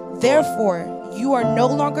 Okay. Therefore, you are no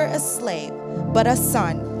longer a slave, but a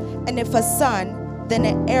son. And if a son, then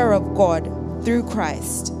an heir of God through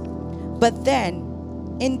Christ. But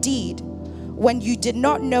then, indeed, when you did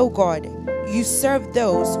not know God, you served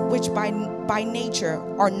those which by nature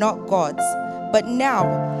are not gods. But now,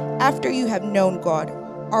 after you have known God,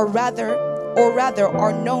 or rather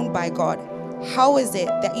are known by God, how is it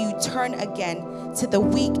that you turn again to the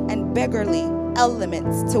weak and beggarly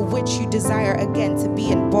elements to which you desire again to be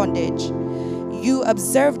in bondage? You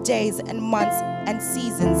observe days and months and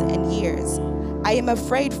seasons and years. I am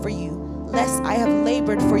afraid for you, lest I have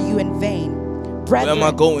labored for you in vain. Brethren, where am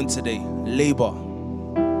I going today? Labor.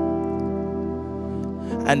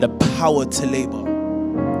 And the power to labor.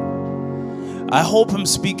 I hope I'm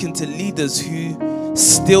speaking to leaders who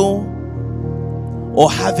still, or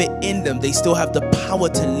have it in them, they still have the power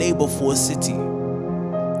to labor for a city.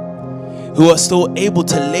 Who are still able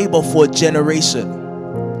to labor for a generation.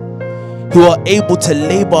 Who are able to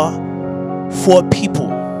labor for people.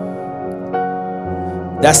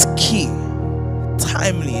 That's key.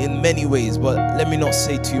 Timely in many ways, but let me not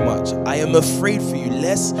say too much. I am afraid for you,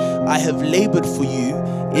 lest I have labored for you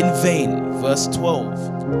in vain. Verse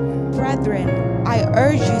 12. Brethren, I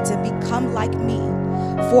urge you to become like me,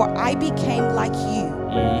 for I became like you.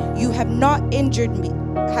 You have not injured me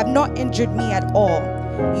at all.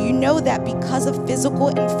 You know that because of physical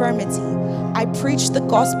infirmity, I preached the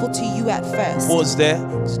gospel to you at first. Pause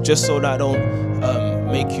there, just so that I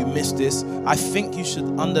don't make you miss this. I think you should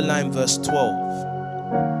underline verse 12.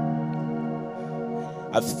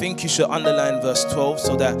 I think you should underline verse 12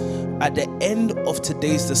 so that at the end of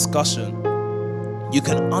today's discussion, you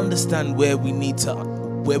can understand where we need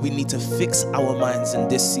to fix our minds in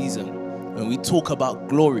this season when we talk about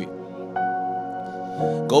glory.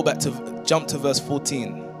 Jump to verse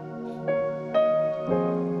 14.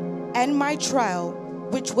 And my trial,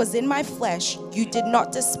 which was in my flesh, you did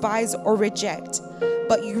not despise or reject,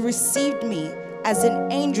 but you received me as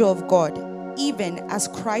an angel of God, even as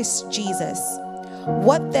Christ Jesus.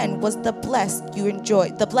 What then was the blessing you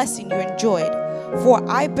enjoyed? For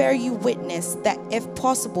I bear you witness that if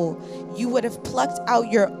possible, you would have plucked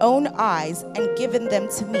out your own eyes and given them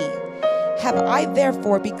to me. Have I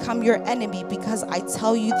therefore become your enemy because I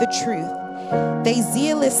tell you the truth? They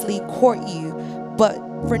zealously court you, but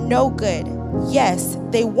for no good. Yes,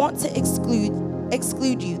 they want to exclude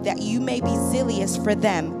exclude you, that you may be zealous for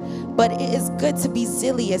them. But it is good to be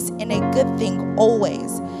zealous in a good thing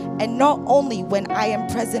always, and not only when I am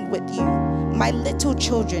present with you. My little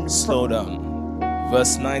children. Slow down.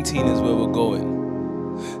 Verse 19 is where we're going.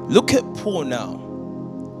 Look at Paul now.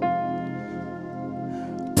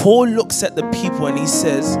 Paul looks at the people and he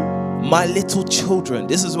says, my little children.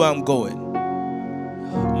 This is where I'm going.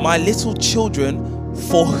 My little children,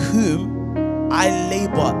 for whom I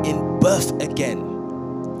labor in birth again,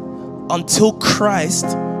 until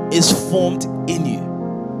Christ is formed in you.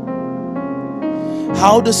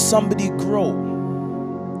 How does somebody grow?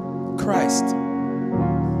 Christ.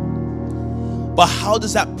 But how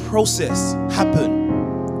does that process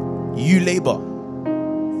happen? You labor.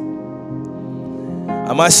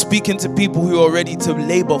 Am I speaking to people who are ready to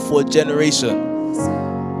labor for a generation?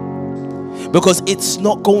 Because it's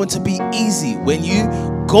not going to be easy. When you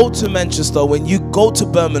go to Manchester, when you go to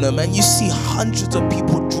Birmingham and you see hundreds of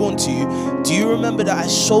people drawn to you, do you remember that I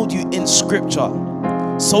showed you in scripture,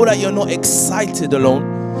 so that you're not excited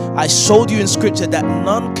alone? I showed you in scripture that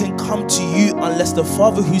none can come to you unless the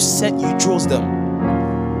Father who sent you draws them.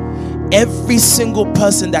 Every single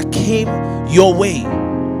person that came your way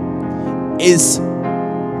is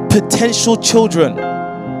potential children.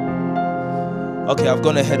 Okay, I've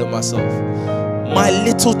gone ahead of myself. My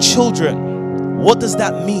little children. What does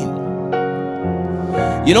that mean?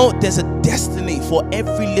 You know, there's a destiny for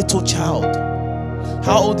every little child.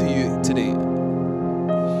 How old are you today?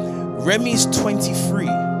 Remy's 23.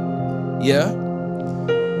 Yeah?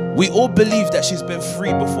 We all believe that she's been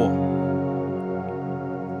 3 before.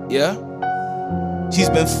 Yeah? She's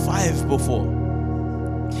been 5 before.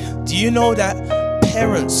 Do you know that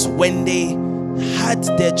parents, when they had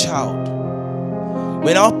their child,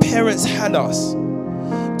 when our parents had us,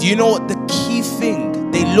 do you know what the key thing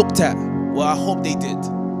they looked at? Well, I hope they did.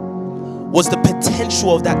 Was the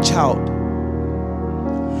potential of that child.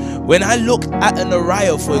 When I look at an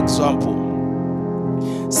Araya, for example,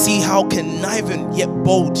 see how conniving yet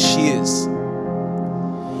bold she is.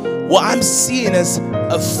 What I'm seeing as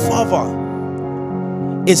a father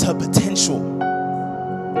is her potential.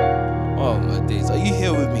 Oh my days, are you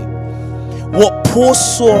here with me? What Paul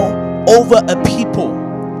saw over a people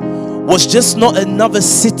was just not another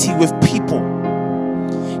city with people.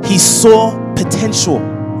 He saw potential.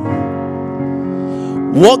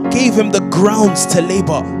 What gave him the grounds to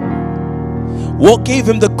labor? What gave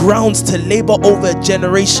him the grounds to labor over a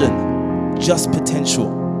generation? Just potential.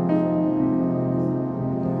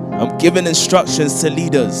 I'm giving instructions to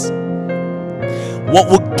leaders. What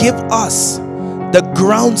will give us the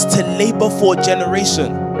grounds to labor for a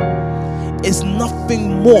generation is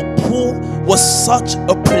nothing more. Paul was such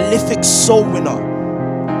a prolific soul winner.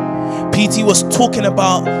 PT was talking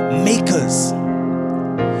about makers,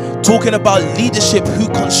 talking about leadership who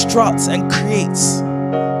constructs and creates.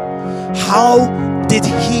 How did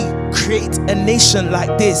he create a nation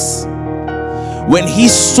like this? When he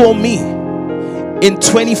saw me in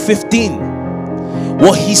 2015,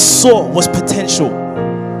 what he saw was potential.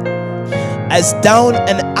 As down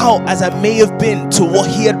and out as I may have been to what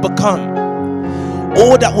he had become,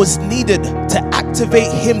 all that was needed to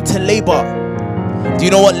activate him to labor. Do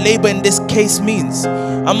you know what labor in this case means?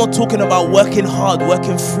 I'm not talking about working hard,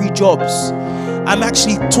 working 3 jobs. I'm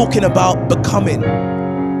actually talking about becoming.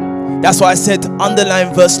 That's why I said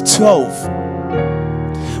underline verse 12.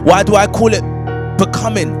 Why do I call it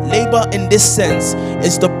becoming? Labor in this sense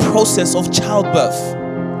is the process of childbirth.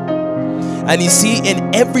 And you see,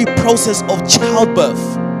 in every process of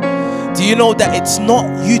childbirth, do you know that it's not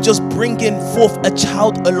you just bringing forth a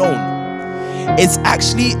child alone? It's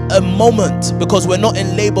actually a moment, because we're not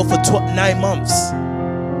in labor for 9 months.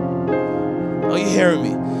 Are you hearing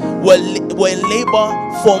me? We're in labor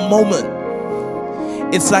for a moment.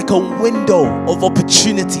 It's like a window of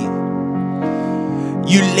opportunity.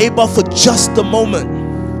 You labor for just a moment.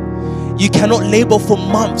 You cannot labor for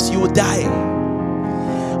months, you will die.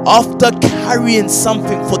 After carrying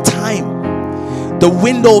something for time, the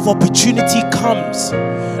window of opportunity comes,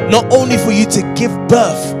 not only for you to give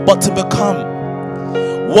birth, but to become.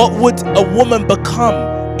 What would a woman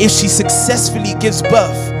become if she successfully gives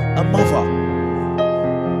birth? A mother.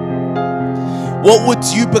 What would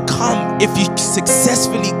you become if you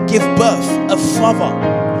successfully give birth? A father.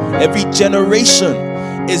 Every generation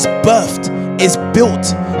is birthed, is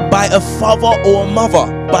built by a father or a mother,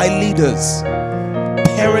 by leaders.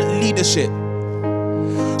 Parent leadership.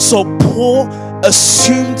 So Paul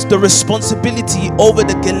assumed the responsibility over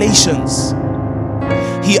the Galatians.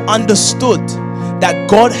 He understood that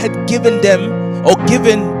God had given them, or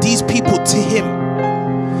given these people to him.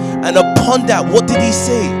 And upon that, what did he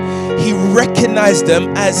say? he recognized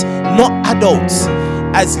them as not adults,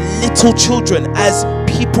 as little children, as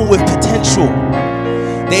people with potential.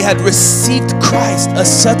 They had received Christ, a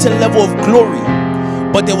certain level of glory,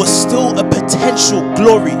 but there was still a potential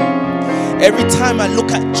glory. Every time I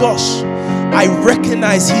look at Josh, I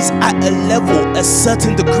recognize he's at a level, a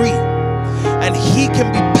certain degree, and he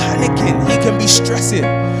can be panicking, he can be stressing.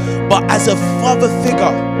 But as a father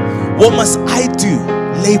figure, what must I do?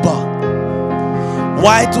 Labor.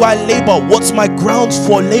 Why do I labor? What's my grounds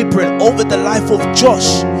for laboring over the life of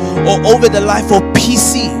Josh, or over the life of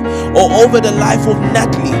PC, or over the life of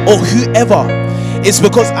Natalie, or whoever? It's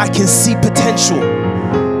because I can see potential.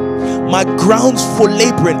 My grounds for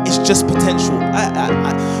laboring is just potential.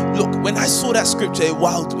 Look, when I saw that scripture, it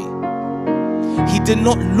wowed me. He did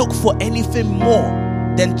not look for anything more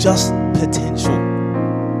than just potential.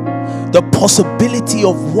 The possibility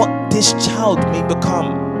of what this child may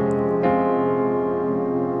become.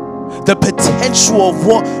 The potential of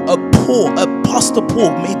what a Pastor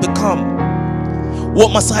Paul may become.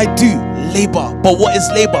 What must I do? Labor. But what is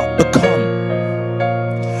labor?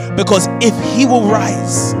 Become. Because if he will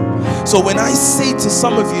rise. So when I say to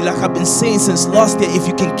some of you, like I've been saying since last year, if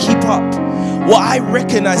you can keep up, what I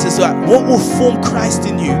recognize is that what will form Christ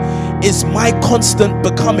in you is my constant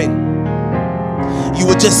becoming. You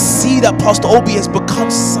will just see that Pastor Obi has become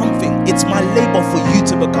something. It's my labor for you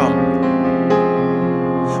to become.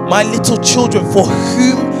 My little children, for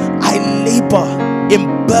whom I labor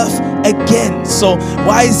in birth again. So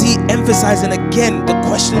why is he emphasizing again? The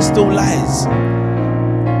question still lies.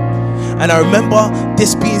 And I remember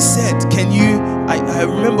this being said, I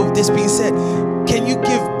remember this being said, can you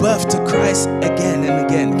give birth to Christ again and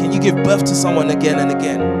again? Can you give birth to someone again and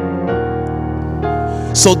again?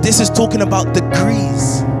 So this is talking about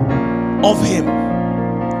degrees of him.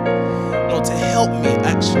 No, to help me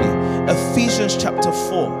actually, Ephesians chapter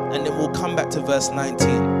 4, and then we'll come back to verse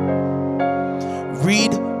 19.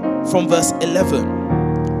 Read from verse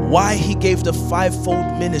 11, why he gave the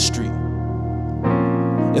fivefold ministry.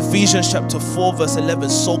 Ephesians chapter 4 verse 11.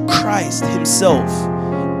 So Christ himself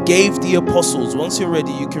gave the apostles, once you're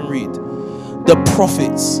ready you can read, the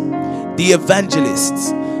prophets, the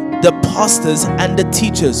evangelists, the pastors and the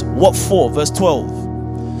teachers. What for? Verse 12.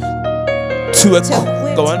 To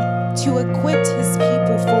equip his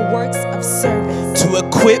people for works of service. To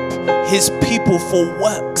equip his people for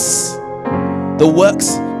works. The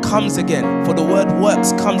works comes again. For the word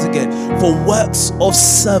works comes again. For works of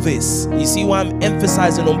service. You see why I'm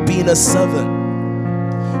emphasizing on being a servant?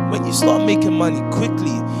 When you start making money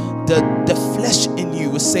quickly, the flesh in you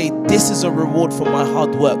will say, this is a reward for my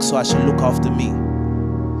hard work, so I should look after me.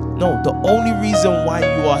 No, the only reason why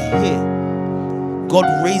you are here, God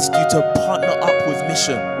raised you to partner up with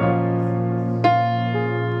mission.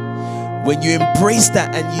 When you embrace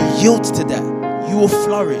that and you yield to that, you will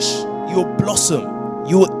flourish, you will blossom,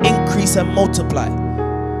 you will increase and multiply.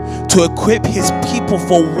 To equip his people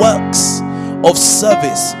for works of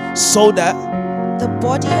service, so that the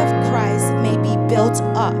body of Christ may be built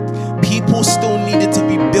up. People still needed to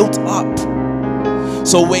be built up.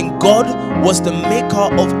 So when God was the maker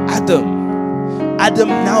of Adam, Adam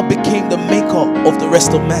now became the maker of the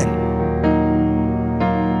rest of man.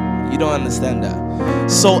 You don't understand that.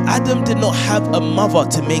 So Adam did not have a mother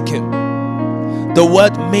to make him. The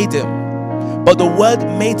word made him. But the word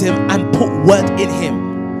made him and put word in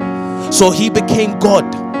him. So he became God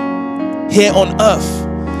here on earth.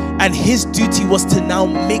 And his duty was to now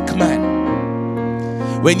make man.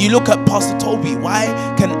 When you look at Pastor Toby, why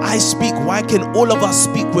can I speak? Why can all of us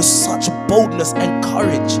speak with such boldness and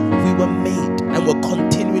courage? We were made and we're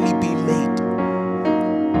continually being made.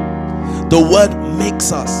 The word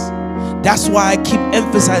makes us. That's why I keep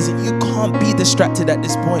emphasizing you can't be distracted at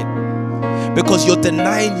this point. Because you're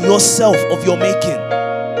denying yourself of your making.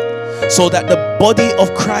 So that the body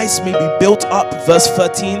of Christ may be built up. Verse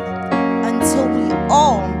 13. Until we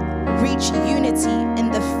all reach unity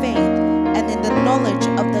in the faith and in the knowledge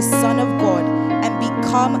of the Son of God and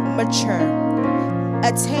become mature,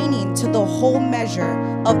 attaining to the whole measure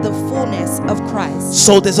of the fullness of Christ.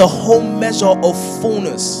 So there's a whole measure of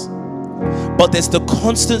fullness. But there's the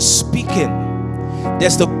constant speaking.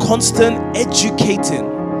 There's the constant educating.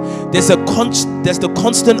 There's the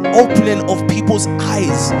constant opening of people's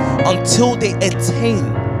eyes until they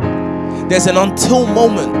attain. There's an until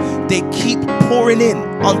moment. They keep pouring in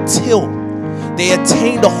until they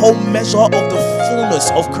attain the whole measure of the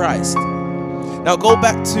fullness of Christ. Now go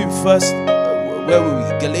back to where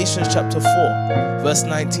were we? Galatians chapter 4, verse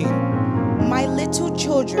 19. My little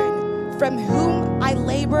children, from whom I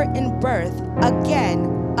labor in birth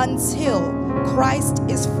again until Christ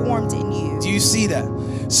is formed in you. Do you see that?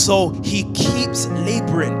 So he keeps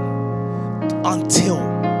laboring until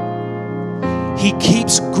he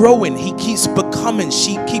keeps growing, he keeps becoming,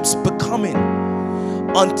 she keeps becoming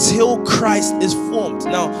until Christ is formed.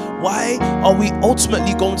 Now, why are we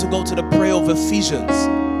ultimately going to go to the prayer of Ephesians?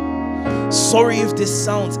 Sorry if this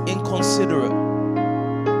sounds inconsiderate,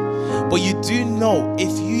 but you do know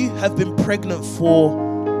if you have been pregnant for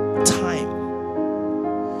time,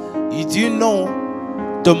 you do know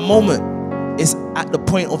the moment is at the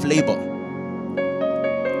point of labor.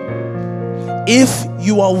 If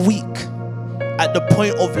you are weak at the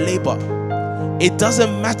point of labor, it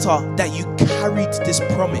doesn't matter that you carried this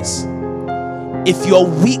promise. If you're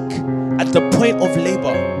weak at the point of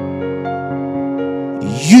labor,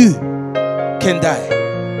 you can die,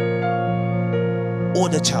 or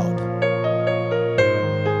the child.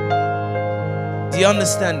 Do you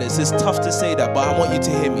understand this? It's tough to say that, but I want you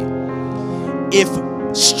to hear me. If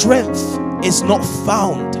strength is not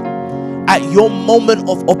found at your moment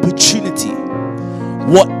of opportunity,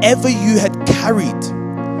 whatever you had carried,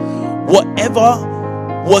 whatever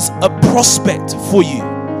was a prospect for you,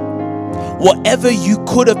 whatever you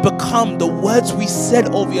could have become, the words we said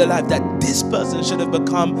over your life, that this person should have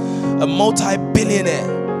become a multi-billionaire,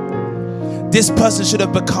 this person should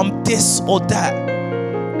have become this or that.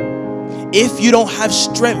 If you don't have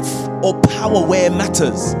strength or power where it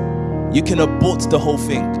matters, you can abort the whole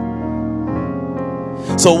thing.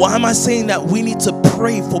 So why am I saying that we need to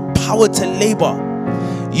pray for power to labor?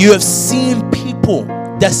 You have seen people,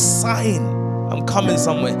 the sign, I'm coming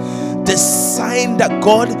somewhere, the sign that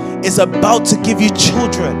God is about to give you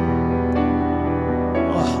children.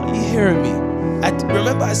 Oh, are you hearing me?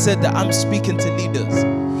 Remember I said that I'm speaking to leaders.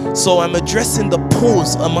 So I'm addressing the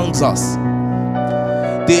Pauls amongst us,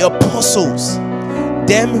 the apostles,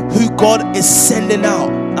 them who God is sending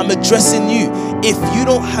out. I'm addressing you. If you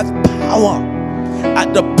don't have power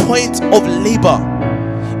at the point of labor,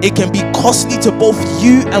 it can be costly to both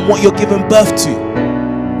you and what you're giving birth to.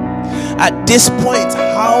 At this point,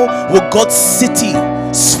 how will God's city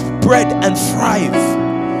spread and thrive?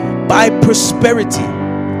 By prosperity.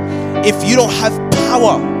 If you don't have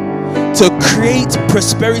power to create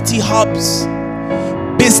prosperity hubs,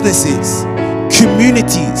 businesses,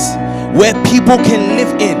 communities where people can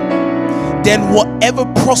live in, then whatever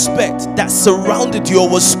prospect that surrounded you or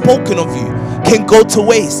was spoken of you can go to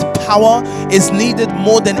waste. Power is needed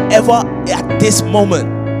more than ever at this moment.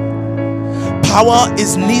 Power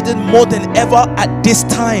is needed more than ever at this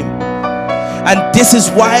time. And this is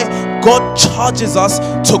why God charges us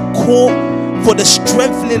to call for the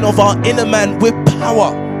strengthening of our inner man with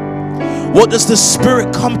power. What does the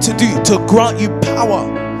Spirit come to do? To grant you power.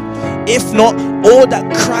 If not, all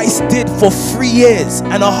that Christ did for 3 years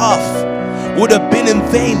and a half would have been in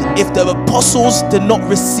vain if the apostles did not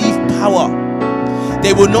receive power.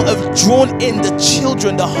 They would not have drawn in the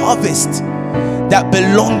children, the harvest that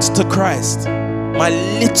belonged to Christ. My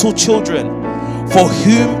little children, for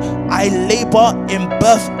whom I labor in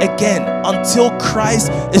birth again until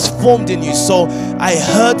Christ is formed in you. So I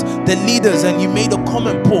heard the leaders, and you made a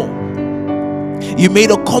comment, Paul. You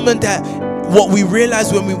made a comment that what we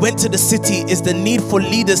realized when we went to the city is the need for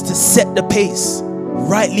leaders to set the pace.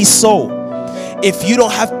 Rightly so. If you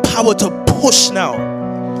don't have power to push now,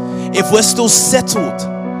 if we're still settled,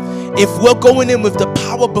 if we're going in with the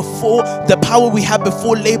power we had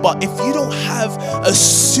before labor, if you don't have a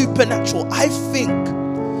supernatural, I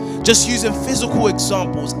think, just using physical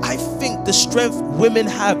examples, I think the strength women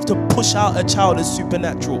have to push out a child is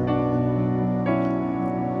supernatural.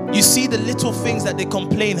 You see, the little things that they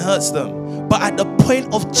complain hurts them, but at the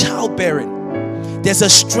point of childbearing, there's a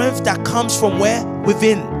strength that comes from where?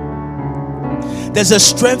 Within. There's a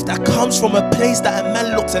strength that comes from a place that a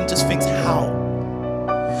man looks and just thinks, how?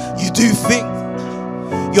 You do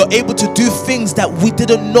things. You're able to do things that we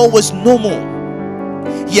didn't know was normal.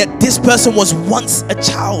 Yet this person was once a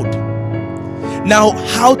child. Now,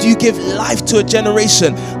 how do you give life to a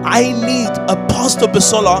generation? I need a Pastor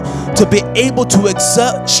Bisola to be able to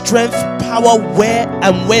exert strength, power where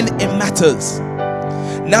and when it matters.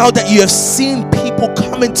 Now that you have seen people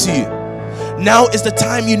coming to you, now is the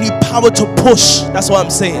time you need power to push. That's what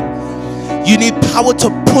I'm saying. You need power to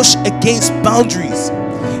push against boundaries.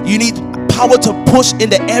 You need power to push in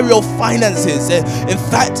the area of finances. In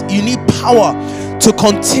fact, you need power to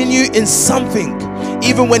continue in something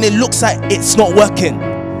even when it looks like it's not working.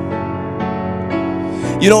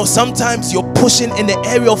 You know, sometimes you're pushing in the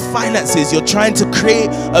area of finances. You're trying to create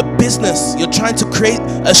a business. You're trying to create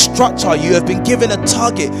a structure. You have been given a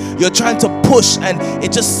target. You're trying to push, and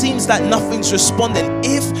it just seems like nothing's responding.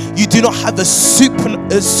 If you do not have a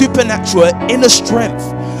supernatural inner strength,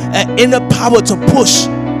 an inner power to push,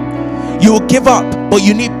 you will give up. But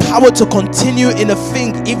you need power to continue in a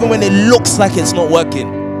thing even when it looks like it's not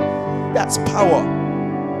working. That's power.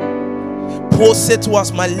 Paul said to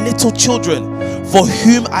us, my little children, for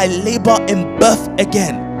whom I labor in birth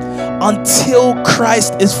again, until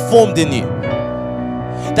Christ is formed in you.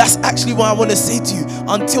 That's actually what I want to say to you.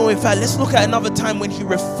 Until, in fact, let's look at another time when he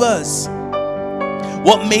refers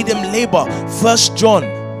what made him labor. 1 John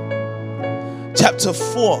chapter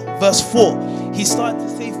 4 verse 4. He started to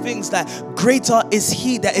say things like, greater is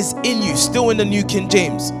he that is in you, still in the New King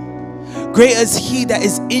James. Greater is he that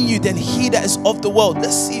is in you than he that is of the world.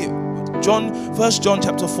 Let's see it. 1 John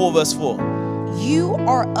chapter 4 verse 4. You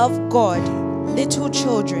are of God, little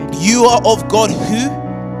children. You are of God who?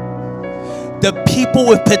 The people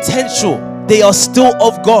with potential. They are still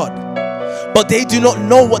of God, but they do not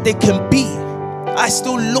know what they can be. I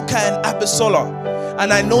still look at an Abisola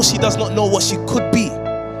and I know she does not know what she could be.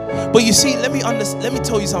 But you see, let me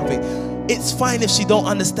tell you something. It's fine if she don't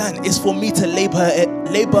understand. It's for me to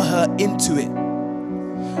labor her into it.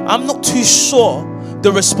 I'm not too sure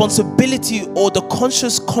the responsibility or the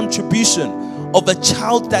conscious contribution of a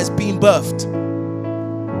child that's being birthed.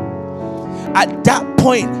 At that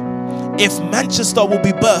point, if Manchester will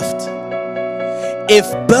be birthed, if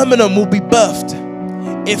Birmingham will be birthed,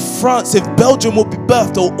 if France, if Belgium will be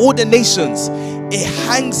birthed, or all the nations, it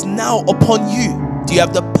hangs now upon you. Do you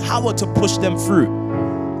have the power to push them through?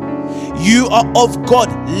 You are of God,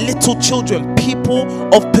 little children, people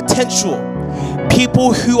of potential.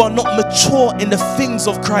 People who are not mature in the things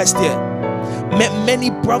of Christ yet. Met many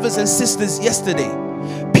brothers and sisters yesterday.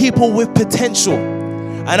 People with potential.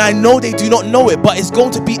 And I know they do not know it, but it's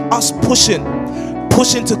going to be us pushing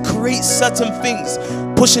to create certain things.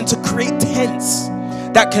 Pushing to create tents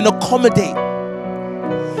that can accommodate.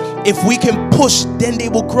 If we can push, then they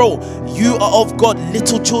will grow. You are of God,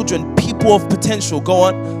 little children, people of potential. Go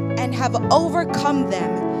on. And have overcome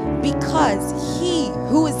them, because he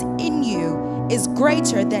who is in you is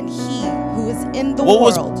greater than he who is in the world.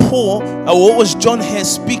 What was Paul, or what was John here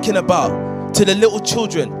speaking about to the little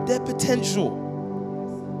children? Their potential.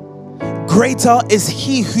 Greater is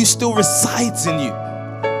he who still resides in you,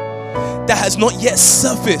 that has not yet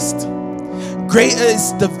surfaced. Greater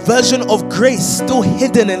is the version of grace still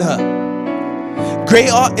hidden in her.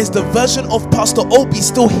 Greater is the version of Pastor Obi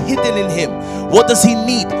still hidden in him. What does he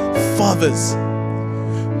need? Fathers.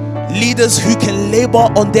 Leaders who can labor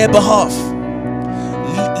on their behalf.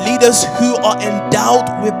 Leaders who are endowed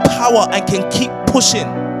with power and can keep pushing.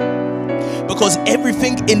 Because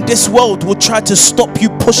everything in this world will try to stop you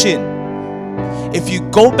pushing. If you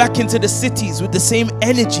go back into the cities with the same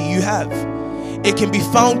energy you have, it can be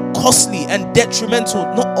found costly and detrimental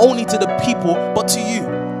not only to the people but to you.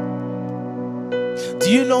 Do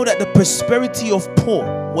you know that the prosperity of Paul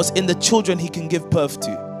was in the children he can give birth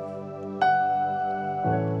to?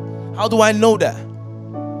 How do I know that?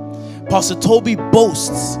 Pastor Toby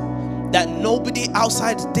boasts that nobody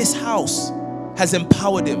outside this house has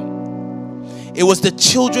empowered him. It was the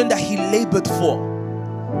children that he labored for,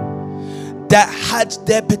 that had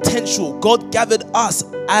their potential. God gathered us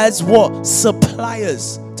as what?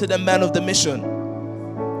 Suppliers to the man of the mission.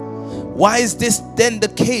 Why is this then the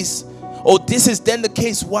case? Or this is then the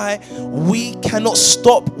case why we cannot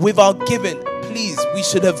stop with our giving. Please, we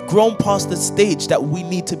should have grown past the stage that we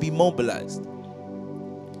need to be mobilized.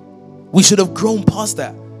 We should have grown past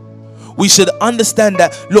that. We should understand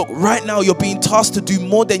that, look, right now you're being tasked to do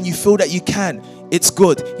more than you feel that you can. It's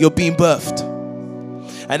good. You're being birthed.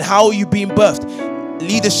 And how are you being birthed?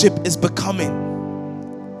 Leadership is becoming.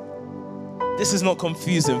 This is not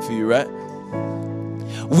confusing for you, right?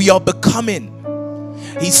 We are becoming.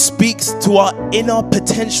 He speaks to our inner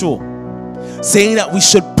potential, saying that we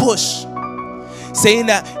should push, saying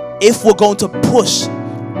that if we're going to push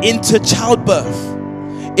into childbirth,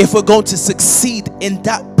 if we're going to succeed in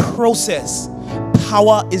that process,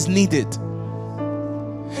 power is needed.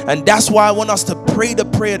 And that's why I want us to pray the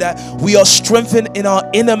prayer that we are strengthened in our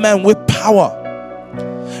inner man with power.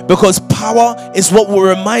 Because power is what will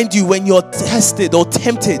remind you when you're tested or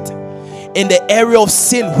tempted in the area of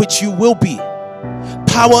sin, which you will be.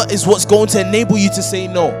 Power is what's going to enable you to say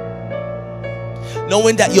no.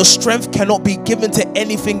 Knowing that your strength cannot be given to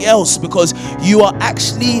anything else, because you are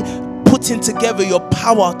actually putting together your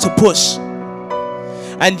power to push.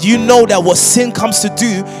 And you know that what sin comes to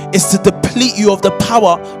do is to deplete you of the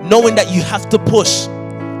power, knowing that you have to push.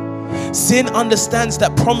 Sin understands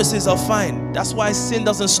that promises are fine. That's why sin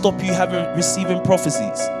doesn't stop you receiving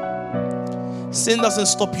prophecies. Sin doesn't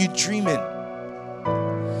stop you dreaming.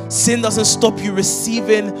 Sin doesn't stop you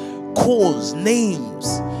receiving calls,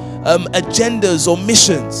 names, agendas or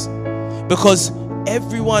missions, because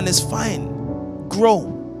everyone is fine.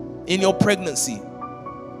 Grow in your pregnancy.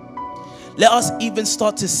 Let us even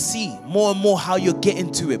start to see more and more how you're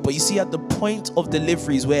getting to it. But you see, at the point of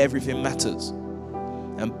delivery is where everything matters,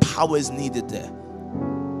 and power is needed there.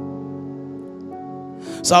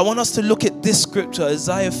 So I want us to look at this scripture,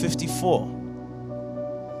 Isaiah 54.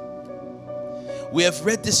 We have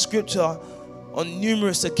read this scripture on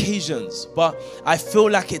numerous occasions, but I feel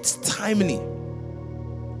like it's timely.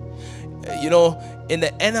 You know, in the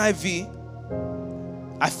NIV,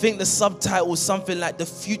 I think the subtitle is something like the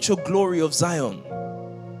future glory of Zion.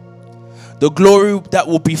 The glory that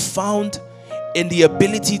will be found in the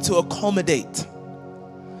ability to accommodate.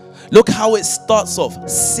 Look how it starts off.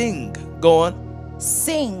 Sing. Go on.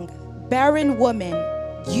 Sing, barren woman,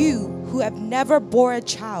 you who have never bore a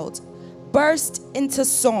child. Burst into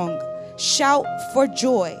song. Shout for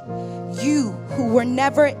joy, you who were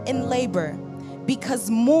never in labor, because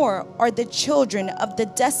more are the children of the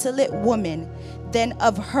desolate woman than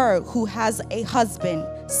of her who has a husband,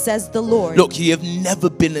 says the Lord. Look, you have never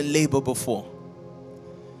been in labor before.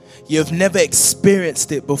 You have never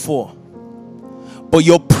experienced it before. But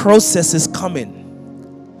your process is coming.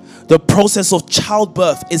 The process of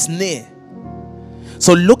childbirth is near.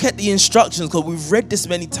 So look at the instructions, because we've read this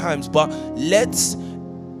many times, but let's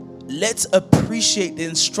appreciate the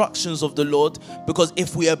instructions of the Lord, because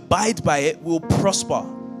if we abide by it, we'll prosper.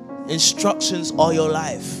 Instructions are your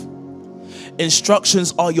life.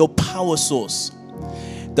 Instructions are your power source.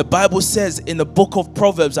 The Bible says in the book of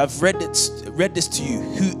Proverbs, I've read this to you,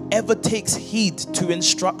 whoever takes heed to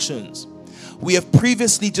instructions. We have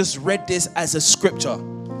previously just read this as a scripture,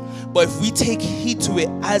 but if we take heed to it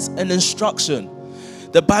as an instruction,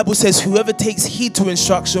 the Bible says whoever takes heed to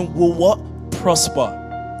instruction will what? Prosper.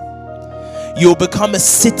 You'll become a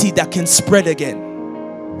city that can spread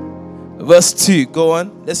again. Verse 2, go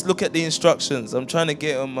on. Let's look at the instructions. I'm trying to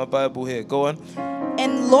get on my Bible here. Go on.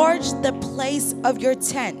 Enlarge the place of your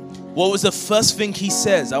tent. What was the first thing he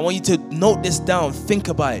says? I want you to note this down. Think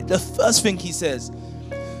about it. The first thing he says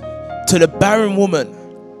to the barren woman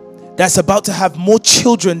that's about to have more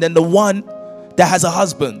children than the one that has a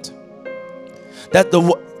husband.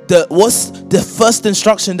 What's the first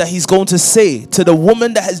instruction that he's going to say to the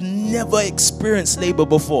woman that has never experienced labor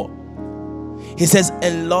before? He says,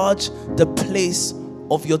 enlarge the place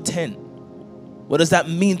of your tent. What does that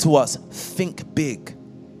mean to us? Think big.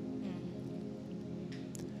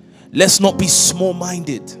 Let's not be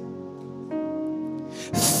small-minded.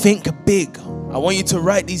 Think big. I want you to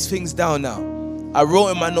write these things down now. I wrote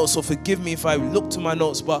in my notes, so forgive me if I look to my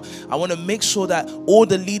notes, but I want to make sure that all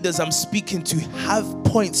the leaders I'm speaking to have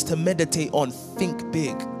points to meditate on. Think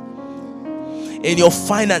big. In your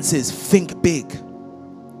finances, think big.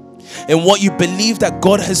 In what you believe that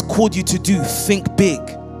God has called you to do, think big.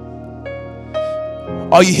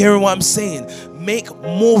 Are you hearing what I'm saying? Make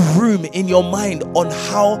more room in your mind on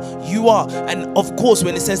how you are. And of course,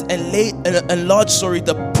 when it says enlarge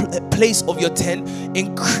the place of your tent,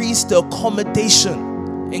 increase the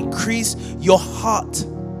accommodation. Increase your heart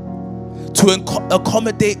to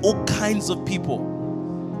accommodate all kinds of people.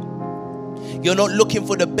 You're not looking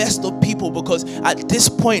for the best of people, because at this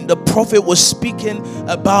point the prophet was speaking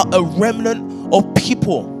about a remnant of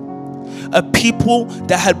people. A people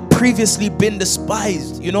that had previously been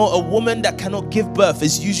despised. You know, a woman that cannot give birth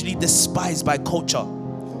is usually despised by culture.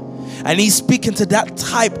 And he's speaking to that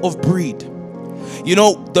type of breed. You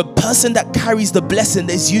know, the person that carries the blessing,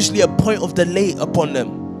 there's usually a point of delay upon them.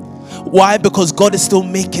 Why? Because God is still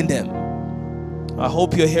making them. I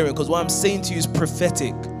hope you're hearing, because what I'm saying to you is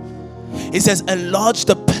prophetic. It says, enlarge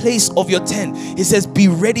the place of your tent. It says, be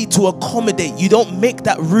ready to accommodate. You don't make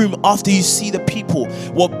that room after you see the people.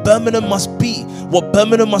 What Birmingham must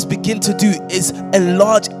begin to do is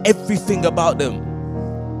enlarge everything about them.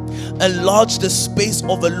 Enlarge the space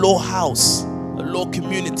of a law house, a law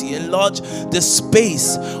community. Enlarge the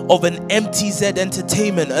space of an MTZ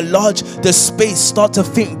entertainment. Enlarge the space. Start to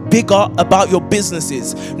think bigger about your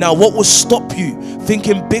businesses. Now, what will stop you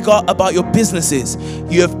thinking bigger about your businesses?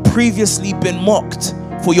 You have previously been mocked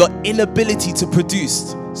for your inability to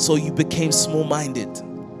produce, so you became small-minded.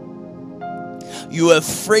 You were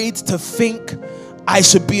afraid to think, I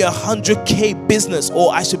should be 100K business,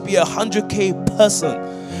 or I should be 100K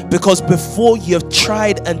person, because before you have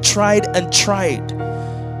tried and tried and tried.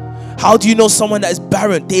 How do you know someone that is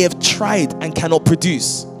barren? They have tried and cannot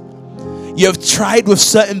produce. You have tried with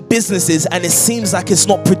certain businesses and it seems like it's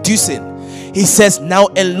not producing. He says, now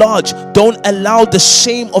enlarge. Don't allow the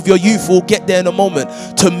shame of your youth, we'll get there in a moment,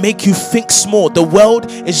 to make you think small. The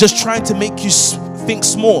world is just trying to make you think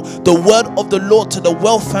small. The word of the Lord to the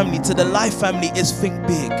Wealth family, to the Life family, is think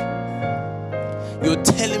big. You're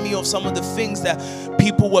telling me of some of the things that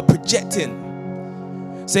people were projecting,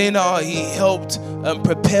 saying, oh, he helped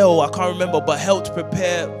prepare, or I can't remember, but helped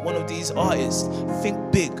prepare one of these artists.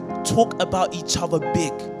 Think big. Talk about each other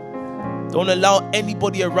big. Don't allow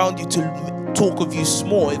anybody around you to talk of you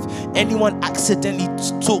small. If anyone accidentally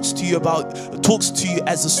talks to you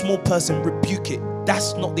as a small person, rebuke it.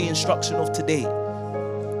 That's not the instruction of today.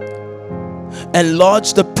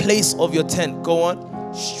 Enlarge the place of your tent. Go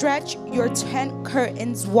on. Stretch your tent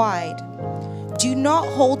curtains wide. Do not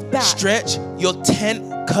hold back. Stretch your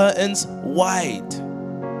tent curtains wide.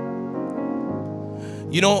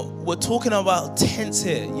 You know, we're talking about tents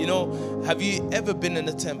here. You know, have you ever been in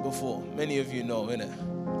a tent before? Many of you know, innit?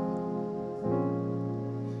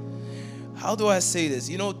 How do I say this?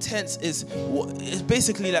 You know, tents is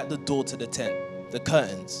basically like the door to the tent, the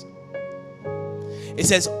curtains. It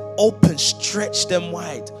says, open, stretch them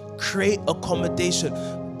wide, create accommodation,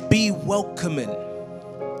 be welcoming,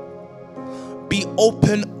 be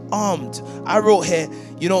open-armed. I wrote here,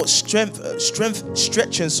 you know, stretching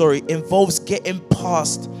involves getting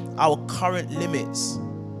past our current limits.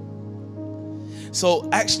 So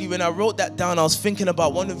actually, when I wrote that down, I was thinking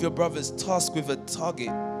about one of your brothers tasked with a target.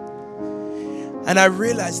 And I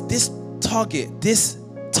realized this target, this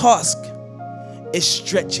task is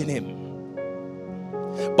stretching him.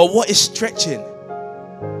 But what is stretching?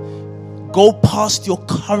 Go past your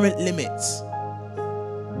current limits.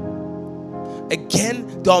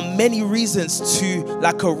 Again, there are many reasons to,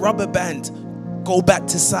 like a rubber band, go back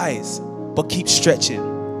to size, but keep stretching.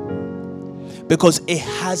 Because it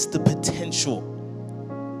has the potential.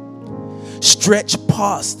 Stretch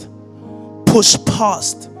past, push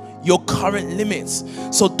past your current limits.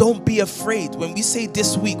 So don't be afraid. When we say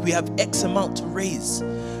this week we have X amount to raise,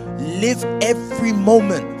 live every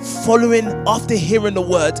moment following after hearing the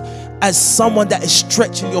word as someone that is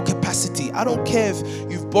stretching your capacity. I don't care if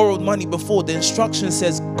you've borrowed money before. The instruction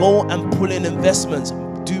says go and pull in investments.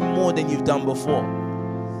 Do more than you've done before.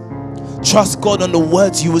 Trust God on the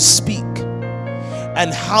words you will speak.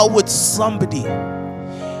 And how would someone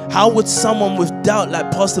with doubt,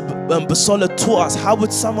 like Pastor Basola taught us, how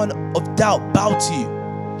would someone of doubt bow to you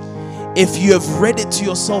if you have read it to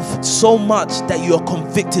yourself so much that you are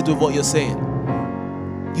convicted with what you're saying?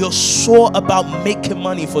 You're sure about making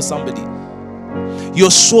money for somebody.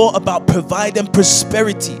 You're sure about providing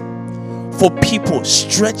prosperity for people,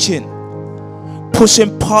 stretching,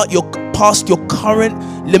 pushing past your current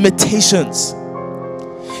limitations.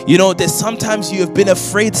 You know, there's sometimes you have been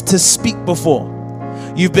afraid to speak before.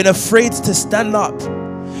 You've been afraid to stand up.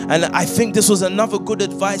 And I think this was another good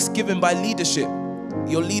advice given by leadership,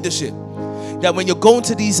 your leadership, that when you're going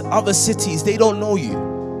to these other cities, they don't know you.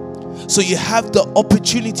 So you have the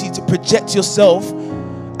opportunity to project yourself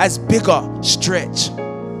as bigger. Stretch.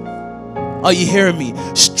 Are you hearing me?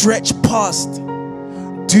 Stretch past.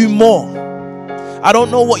 Do more. I don't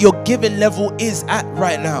know what your giving level is at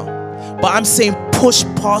right now, but I'm saying push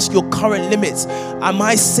past your current limits. Am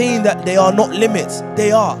I saying that they are not limits?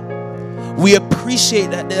 They are. We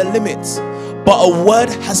appreciate that they're limits, but a word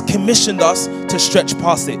has commissioned us to stretch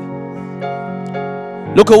past it.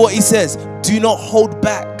 Look at what he says. Do not hold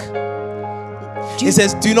back. He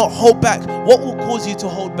says, do not hold back. What will cause you to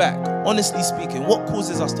hold back? Honestly speaking, what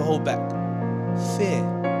causes us to hold back? Fear.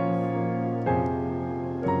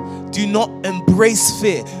 Do not embrace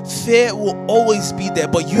fear. Fear will always be there,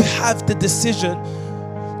 but you have the decision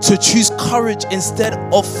to choose courage instead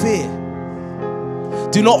of fear.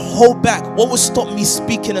 Do not hold back. What will stop me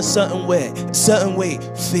speaking a certain way?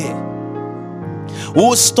 Fear. What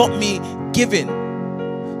will stop me giving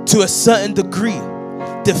to a certain degree?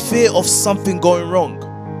 The fear of something going wrong.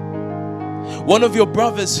 One of your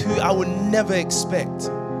brothers who I would never expect.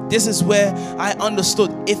 This is where I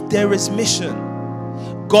understood if there is mission,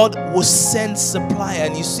 God will send supply.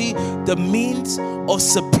 And you see, the means of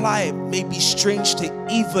supply may be strange to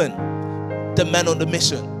even the man on the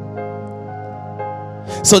mission.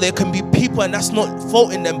 So there can be people, and that's not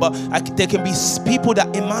faulting them, but there can be people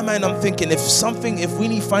that in my mind I'm thinking if we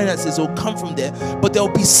need finances, it will come from there. But there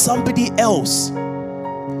will be somebody else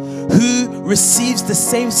who receives the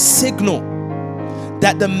same signal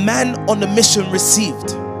that the man on the mission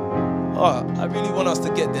received. Oh, I really want us to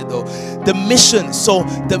get there though. The mission, so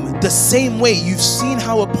the same way you've seen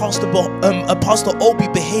how a Pastor Obi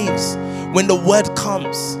behaves when the word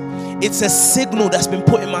comes. It's a signal that's been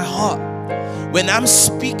put in my heart. when I'm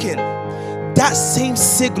speaking, that same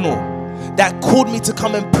signal that called me to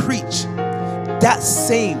come and preach, that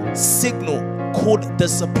same signal called the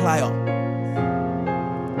supplier.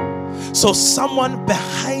 So someone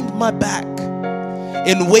behind my back,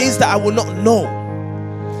 in ways that I will not know,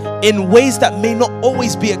 in ways that may not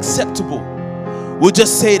always be acceptable, will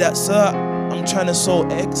just say that, sir, I'm trying to sow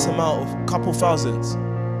X amount of couple thousands.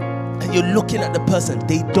 And you're looking at the person,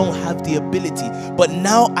 they don't have the ability. But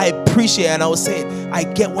now I appreciate, and I was saying, I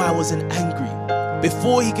get why I wasn't angry.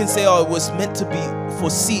 Before he can say, oh, it was meant to be for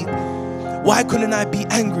seed, why couldn't I be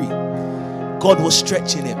angry? God was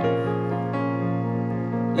stretching him.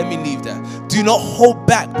 Let me leave that. Do not hold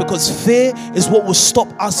back, because fear is what will stop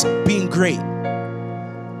us being great.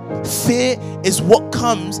 Fear is what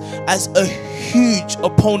comes as a huge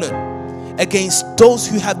opponent against those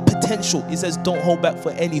who have potential. He says, don't hold back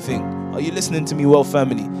for anything. Are you listening to me well,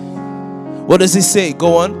 family? What does it say?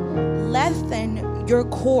 Go on. Lengthen your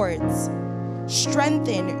cords.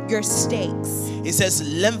 Strengthen your stakes. It says,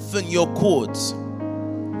 lengthen your cords.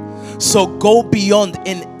 So go beyond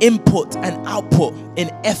in input and output, in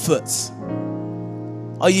efforts.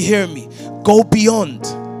 Are you hearing me? Go beyond.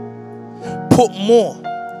 Put more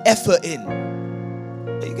effort in.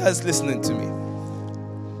 Are you guys listening to me?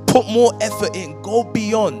 Put more effort in. Go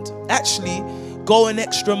beyond. Actually, go an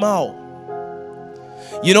extra mile.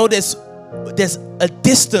 You know, there's a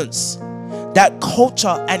distance that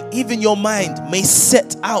culture and even your mind may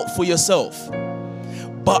set out for yourself.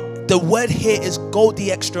 But the word here is go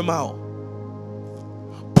the extra mile.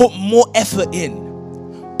 Put more effort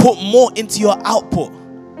in. Put more into your output.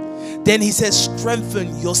 Then he says,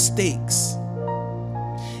 strengthen your stakes.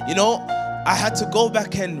 You know, I had to go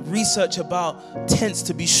back and research about tents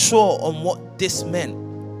to be sure on what this meant.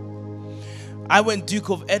 I went Duke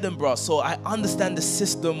of Edinburgh, so I understand the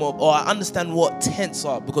system or I understand what tents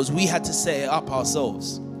are, because we had to set it up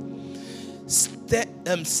ourselves.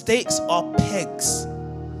 Stakes are pegs.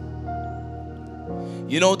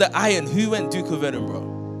 You know, the iron. Who went Duke of Edinburgh?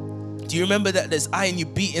 Do you remember that there's iron you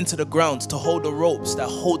beat into the ground to hold the ropes that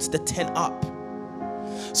holds the tent up?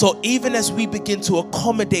 So even as we begin to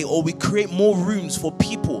accommodate or we create more rooms for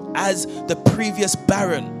people as the previous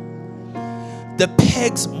baron, the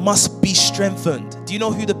pegs must be strengthened. Do you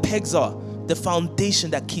know who the pegs are? The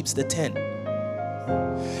foundation that keeps the tent.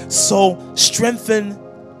 So strengthen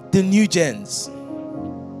the new gens.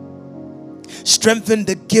 Strengthen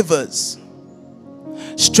the givers.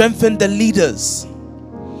 Strengthen the leaders.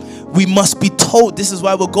 We must be told. This is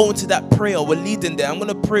why we're going to that prayer. We're leading there. I'm going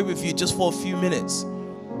to pray with you just for a few minutes.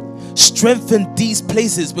 Strengthen these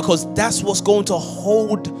places, because that's what's going to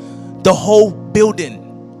hold the whole building.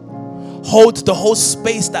 Hold the whole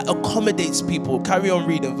space that accommodates people. Carry on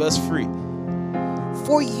reading verse 3.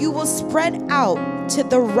 For you will spread out to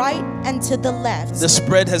the right and to the left. The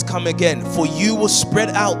spread has come again. For you will spread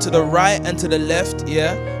out to the right and to the left.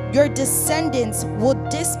 Yeah. Your descendants will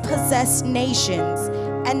dispossess nations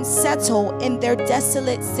and settle in their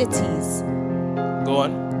desolate cities. Go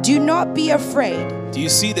on. Do not be afraid. Do you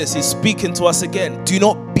see this? He's speaking to us again. Do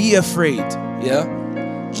not be afraid. Yeah.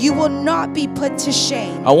 You will not be put to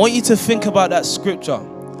shame. I want you to think about that scripture.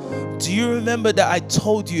 Do you remember that I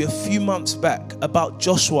told you a few months back about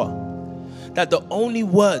Joshua? That the only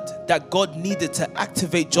word that God needed to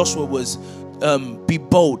activate Joshua was be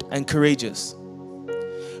bold and courageous.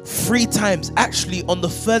 3 times, actually on the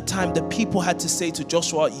 3rd time, the people had to say to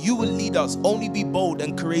Joshua, you will lead us, only be bold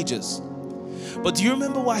and courageous. But do you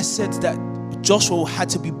remember why I said that Joshua had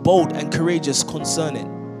to be bold and courageous concerning?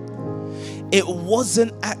 It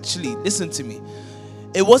wasn't actually, listen to me,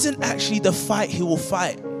 it wasn't actually the fight he will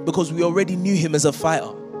fight, because we already knew him as a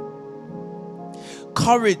fighter.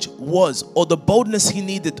 Courage was, or the boldness he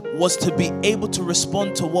needed was to be able to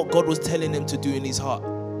respond to what God was telling him to do in his heart.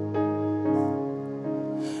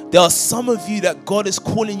 There are some of you that God is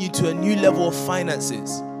calling you to a new level of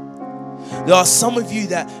finances. There are some of you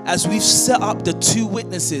that, as we've set up the 2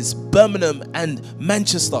 witnesses, Birmingham and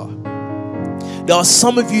Manchester, there are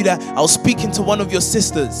some of you that, I was speaking to one of your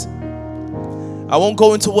sisters. I won't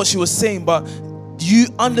go into what she was saying, but do you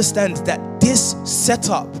understand that this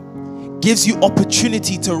setup gives you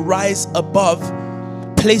opportunity to rise above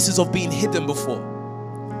places of being hidden before?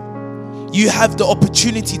 You have the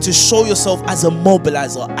opportunity to show yourself as a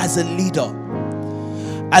mobilizer, as a leader,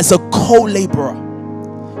 as a co-laborer.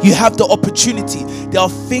 You have the opportunity. There are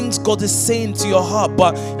things God is saying to your heart,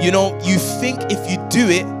 but you know, you think if you do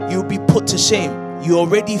it, you'll be put to shame. You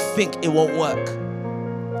already think it won't work.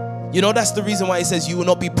 You know, that's the reason why he says you will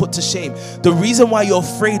not be put to shame. The reason why you're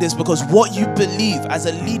afraid is because what you believe as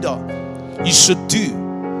a leader you should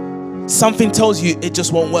do, something tells you it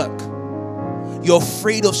just won't work. you're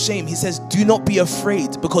afraid of shame. He says, do not be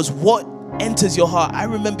afraid, because what enters your heart. I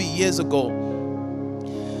remember years ago,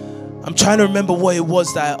 I'm trying to remember what it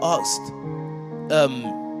was that I asked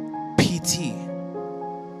PT.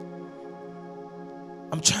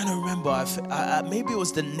 I'm trying to remember. Maybe it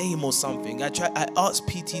was the name or something. I asked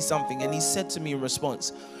PT something, and he said to me in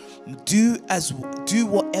response, do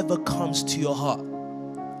whatever comes to your heart.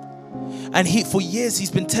 And for years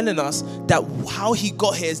he's been telling us that how he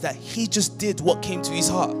got here is that he just did what came to his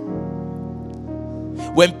heart.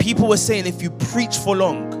 When people were saying, if you preach for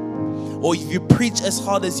long, or if you preach as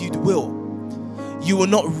hard as you will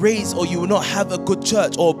not raise, or you will not have a good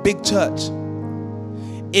church or a big church.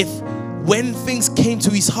 When things came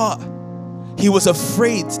to his heart, he was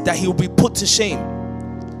afraid that he would be put to shame,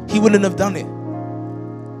 he wouldn't have done it.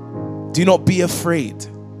 Do not be afraid.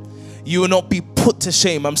 You will not be put to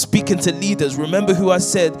shame. I'm speaking to leaders. Remember who I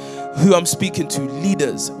said, who I'm speaking to,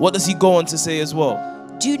 leaders. What does he go on to say as well?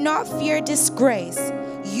 Do not fear disgrace.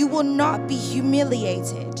 You will not be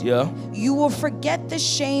humiliated. Yeah. You will forget the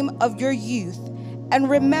shame of your youth and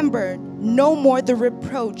remember no more the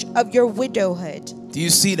reproach of your widowhood. Do you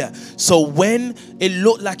see that? So when it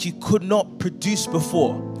looked like you could not produce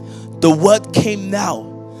before, the word came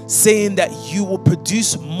now saying that you will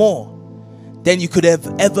produce more than you could have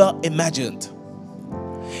ever imagined.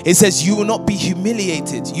 It says you will not be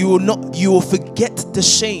humiliated. You will forget the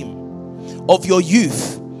shame of your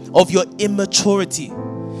youth, of your immaturity,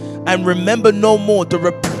 and remember no more the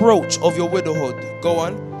reproach of your widowhood. Go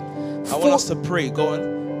on. I want us to pray. Go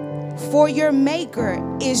on. For your maker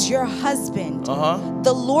is your husband.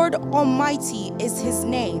 The Lord Almighty is his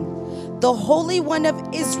name. The Holy One of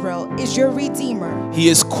Israel is your Redeemer. He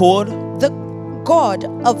is called the God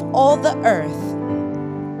of all the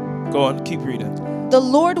earth. Go on, keep reading. The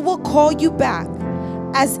Lord will call you back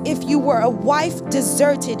as if you were a wife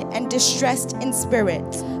deserted and distressed in spirit.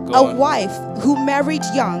 A wife who married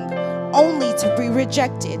young only to be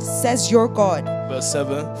rejected, says your God. Verse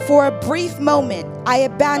 7. For a brief moment I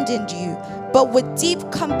abandoned you, but with deep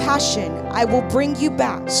compassion I will bring you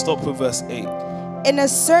back. Stop with verse 8. In a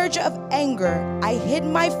surge of anger I hid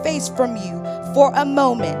my face from you for a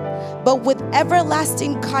moment, but with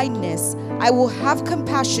everlasting kindness I will have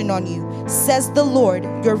compassion on you, says the Lord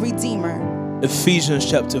your Redeemer. Ephesians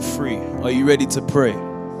chapter 3. Are you ready to pray?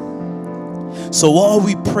 So what are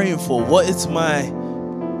we praying for? What is my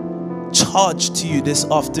charge to you this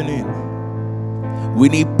afternoon? We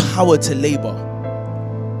need power to labor.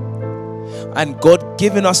 And God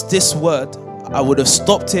giving us this word, I would have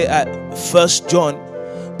stopped it at 1 John,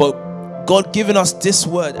 but God giving us this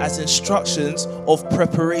word as instructions of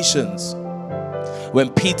preparations. When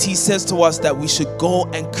PT says to us that we should go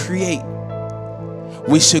and create,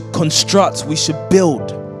 we should construct, we should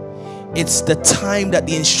build, it's the time that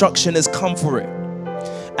the instruction has come for it.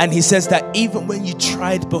 And he says that even when you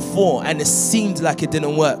tried before and it seemed like it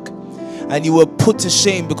didn't work, and you were put to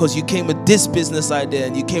shame because you came with this business idea,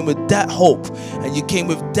 and you came with that hope, and you came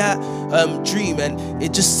with that dream, and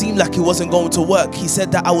it just seemed like it wasn't going to work. He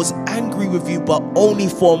said that I was angry with you, but only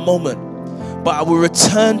for a moment. But I will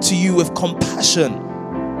return to you with compassion.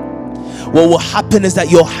 What will happen is that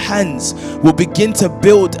your hands will begin to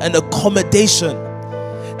build an accommodation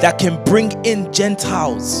that can bring in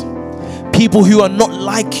Gentiles, people who are not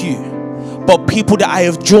like you, but people that I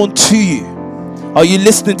have drawn to you. Are you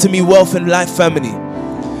listening to me, Wealth and Life family?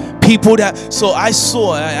 People that, so I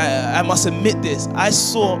saw, I must admit this, I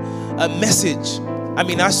saw a message. I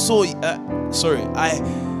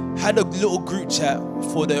had a little group chat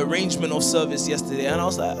for the arrangement of service yesterday, and I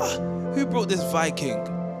was like, who brought this Viking?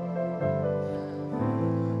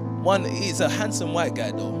 He's a handsome white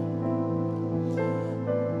guy though.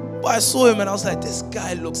 But I saw him and I was like, this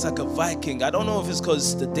guy looks like a Viking. I don't know if it's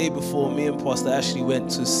because the day before me and Pastor Ashley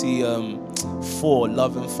went to see Thor,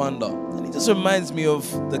 Love and Thunder. And he just reminds me of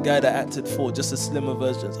the guy that acted Thor, just a slimmer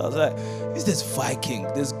version. So I was like, who's this Viking,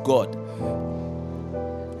 this God?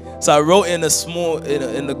 So I wrote in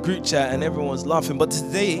in the group chat and everyone was laughing. But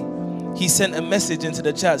today, he sent a message into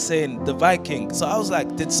the chat saying, the Viking. So I was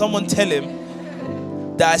like, did someone tell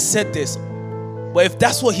him that I said this? But if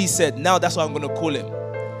that's what he said, now that's what I'm going to call him.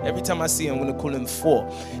 Every time I see him, I'm going to call him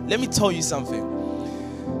Thor. Let me tell you something.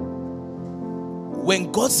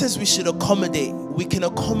 When God says we should accommodate, we can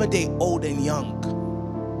accommodate old and young,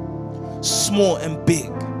 small and big.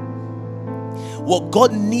 What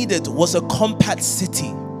God needed was a compact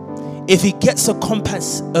city. If he gets a compact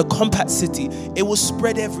city, it will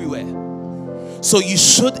spread everywhere. So you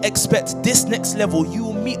should expect this next level, you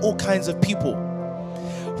will meet all kinds of people.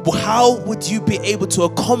 But how would you be able to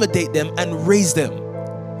accommodate them and raise them?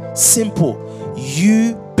 Simple.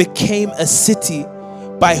 you became a city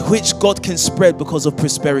by which God can spread because of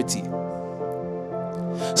prosperity.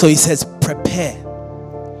 So he says, prepare.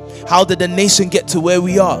 How did the nation get to where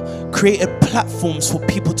we are? Created platforms for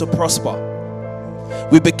people to prosper.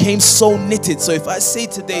 We became so knitted. So if I say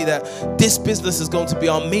today that this business is going to be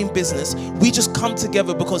our main business, we just come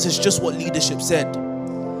together because it's just what leadership said.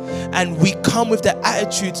 And we come with the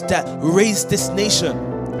attitudes that raised this nation.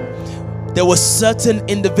 There were certain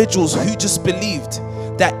individuals who just believed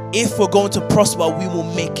that if we're going to prosper, we will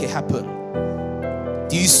make it happen.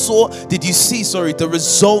 Did you see the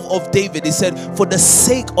resolve of David? He said, for the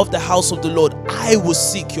sake of the house of the Lord, I will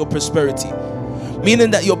seek your prosperity.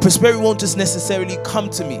 Meaning that your prosperity won't just necessarily come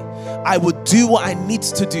to me. I will do what I need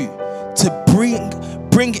to do to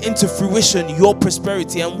bring into fruition your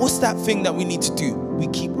prosperity. And what's that thing that we need to do? We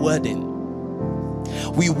keep wording.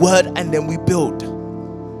 We word and then we build.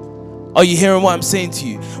 Are you hearing what I'm saying to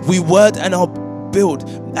you? We word and I'll build.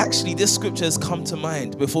 Actually, this scripture has come to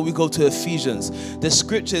mind before we go to Ephesians. The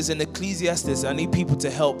scriptures in Ecclesiastes, I need people to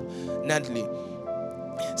help Natalie,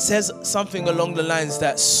 says something along the lines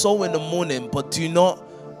that sow in the morning, but do not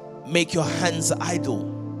make your hands idle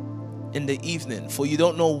in the evening, for you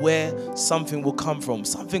don't know where something will come from.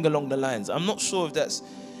 Something along the lines. I'm not sure if is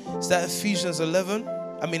that Ephesians 11?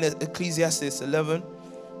 I mean Ecclesiastes 11.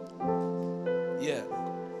 Yeah.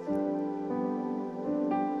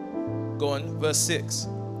 Go on, verse 6.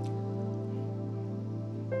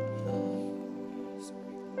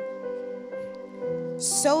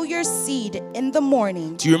 Sow your seed in the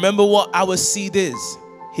morning. Do you remember what our seed is?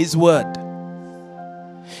 His word.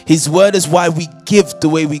 His word is why we give the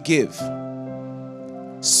way we give.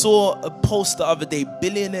 Saw a post the other day,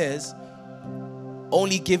 billionaires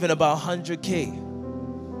only giving about 100K.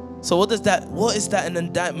 So what is that an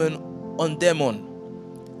indictment on them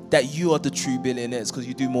on? That you are the true billionaires because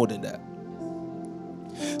you do more than that.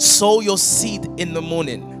 Sow your seed in the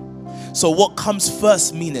morning. So what comes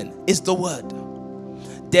first, meaning, is the word.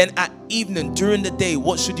 Then at evening, during the day,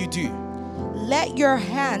 what should you do? Let your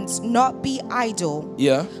hands not be idle.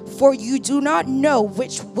 Yeah. For you do not know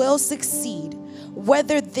which will succeed,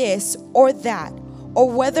 whether this or that, or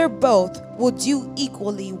whether both will do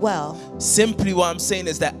equally well. Simply what I'm saying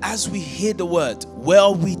is that as we hear the word, where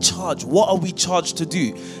are we charged? What are we charged to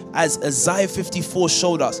do? As Isaiah 54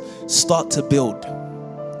 showed us, start to build.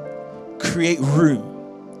 Create room.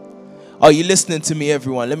 Are you listening to me,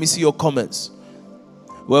 everyone? Let me see your comments.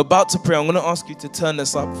 We're about to pray. I'm going to ask you to turn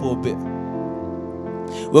this up for a bit.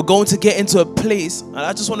 We're going to get into a place, and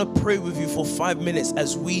I just want to pray with you for 5 minutes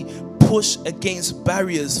as we push against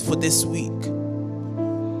barriers for this week.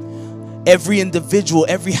 Every individual,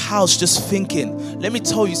 every house just thinking. Let me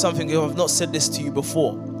tell you something, if I've not said this to you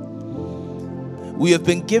before. We have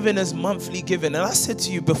been given as monthly giving, and I said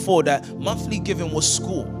to you before that monthly giving was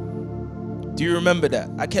school. Do you remember that?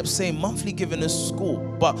 I kept saying monthly giving is school,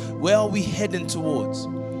 but where are we heading towards?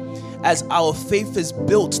 As our faith is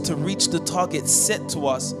built to reach the target set to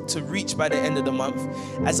us to reach by the end of the month,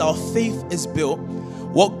 as our faith is built,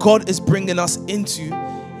 what God is bringing us into,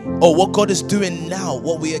 or what God is doing now,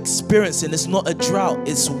 what we're experiencing, is not a drought,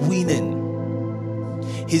 it's weaning.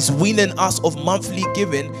 He's weaning us of monthly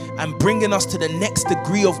giving and bringing us to the next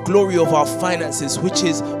degree of glory of our finances, which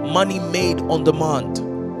is money made on demand.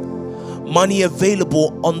 Money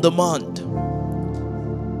available on demand.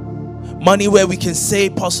 Money where we can say,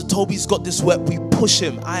 Pastor Toby's got this work, we push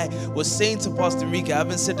him. I was saying to Pastor Enrique, I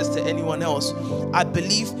haven't said this to anyone else, I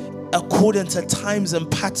believe according to times and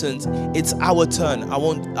patterns, it's our turn. I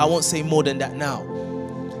won't say more than that now.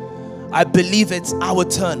 I believe it's our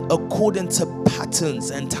turn according to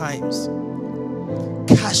patterns and times.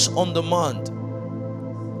 Cash on demand.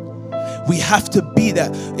 We have to be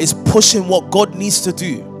there. It's pushing what God needs to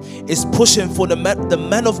do. It's pushing for the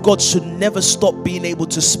man of God should never stop being able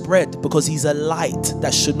to spread, because he's a light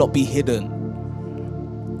that should not be hidden.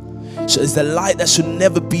 It's the light that should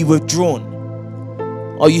never be withdrawn.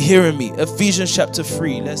 Are you hearing me? Ephesians chapter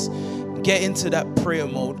 3. Let's get into that prayer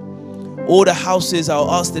mode. All the houses,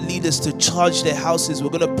 I'll ask the leaders to charge their houses.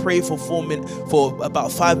 We're going to pray for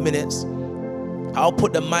about 5 minutes. I'll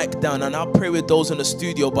put the mic down and I'll pray with those in the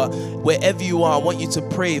studio. But wherever you are, I want you to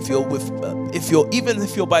pray. Even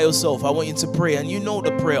if you're by yourself, I want you to pray. And you know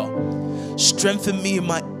the prayer. Strengthen me in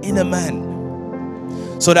my inner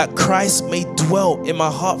man, so that Christ may dwell in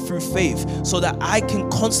my heart through faith, so that I can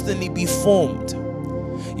constantly be formed.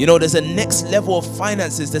 You know, there's a next level of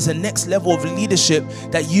finances, there's a next level of leadership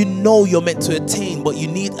that you know you're meant to attain, but you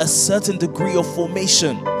need a certain degree of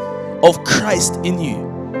formation of Christ in you.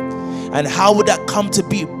 And how would that come to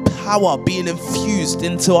be? Power being infused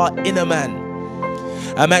into our inner man.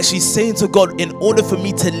 I'm actually saying to God, in order for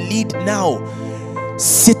me to lead now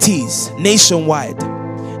cities nationwide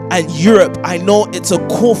and Europe, I know it's a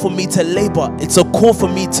call for me to labor. It's a call for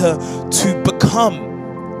me to become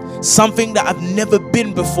something that I've never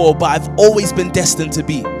been before, but I've always been destined to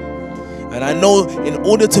be. And I know in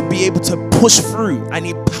order to be able to push through, I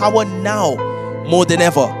need power now more than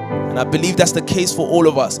ever. And I believe that's the case for all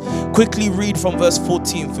of us. Quickly read from verse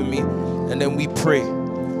 14 for me, and then we pray.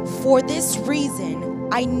 For this reason,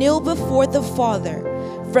 I kneel before the Father,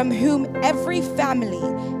 from whom every family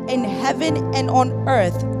in heaven and on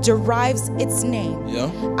earth derives its name. Yeah.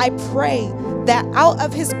 I pray that out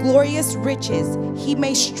of his glorious riches, he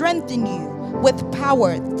may strengthen you with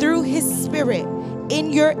power through his Spirit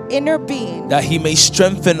in your inner being. That he may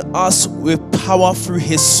strengthen us with power through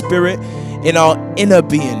his Spirit in our inner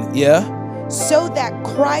being. Yeah. So that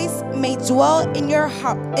Christ may dwell in your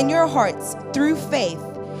hearts through faith.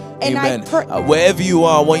 And amen. Wherever you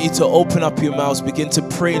are, I want you to open up your mouths, begin to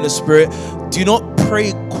pray in the Spirit. Do not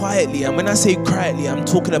pray quietly. And when I say quietly, I'm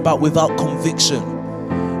talking about without conviction.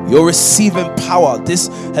 You're receiving power. This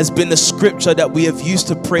has been the scripture that we have used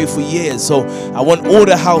to pray for years. So I want all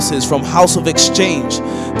the houses, from House of Exchange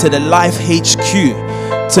to the Life HQ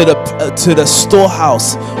to the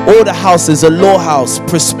storehouse, all the houses, the law house,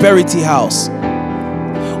 prosperity house,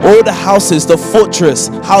 all the houses, the fortress,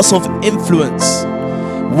 house of influence,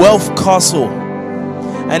 wealth castle,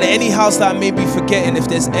 and any house that I may be forgetting, if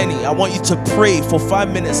there's any. I want you to pray for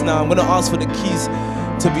 5 minutes now. I'm going to ask for the keys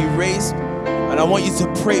to be raised, and I want you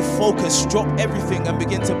to pray, focus, drop everything and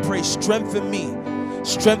begin to pray. Strengthen me,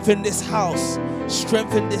 strengthen this house,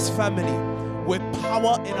 strengthen this family with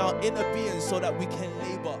power in our inner being, so that we can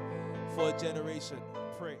labor for a generation.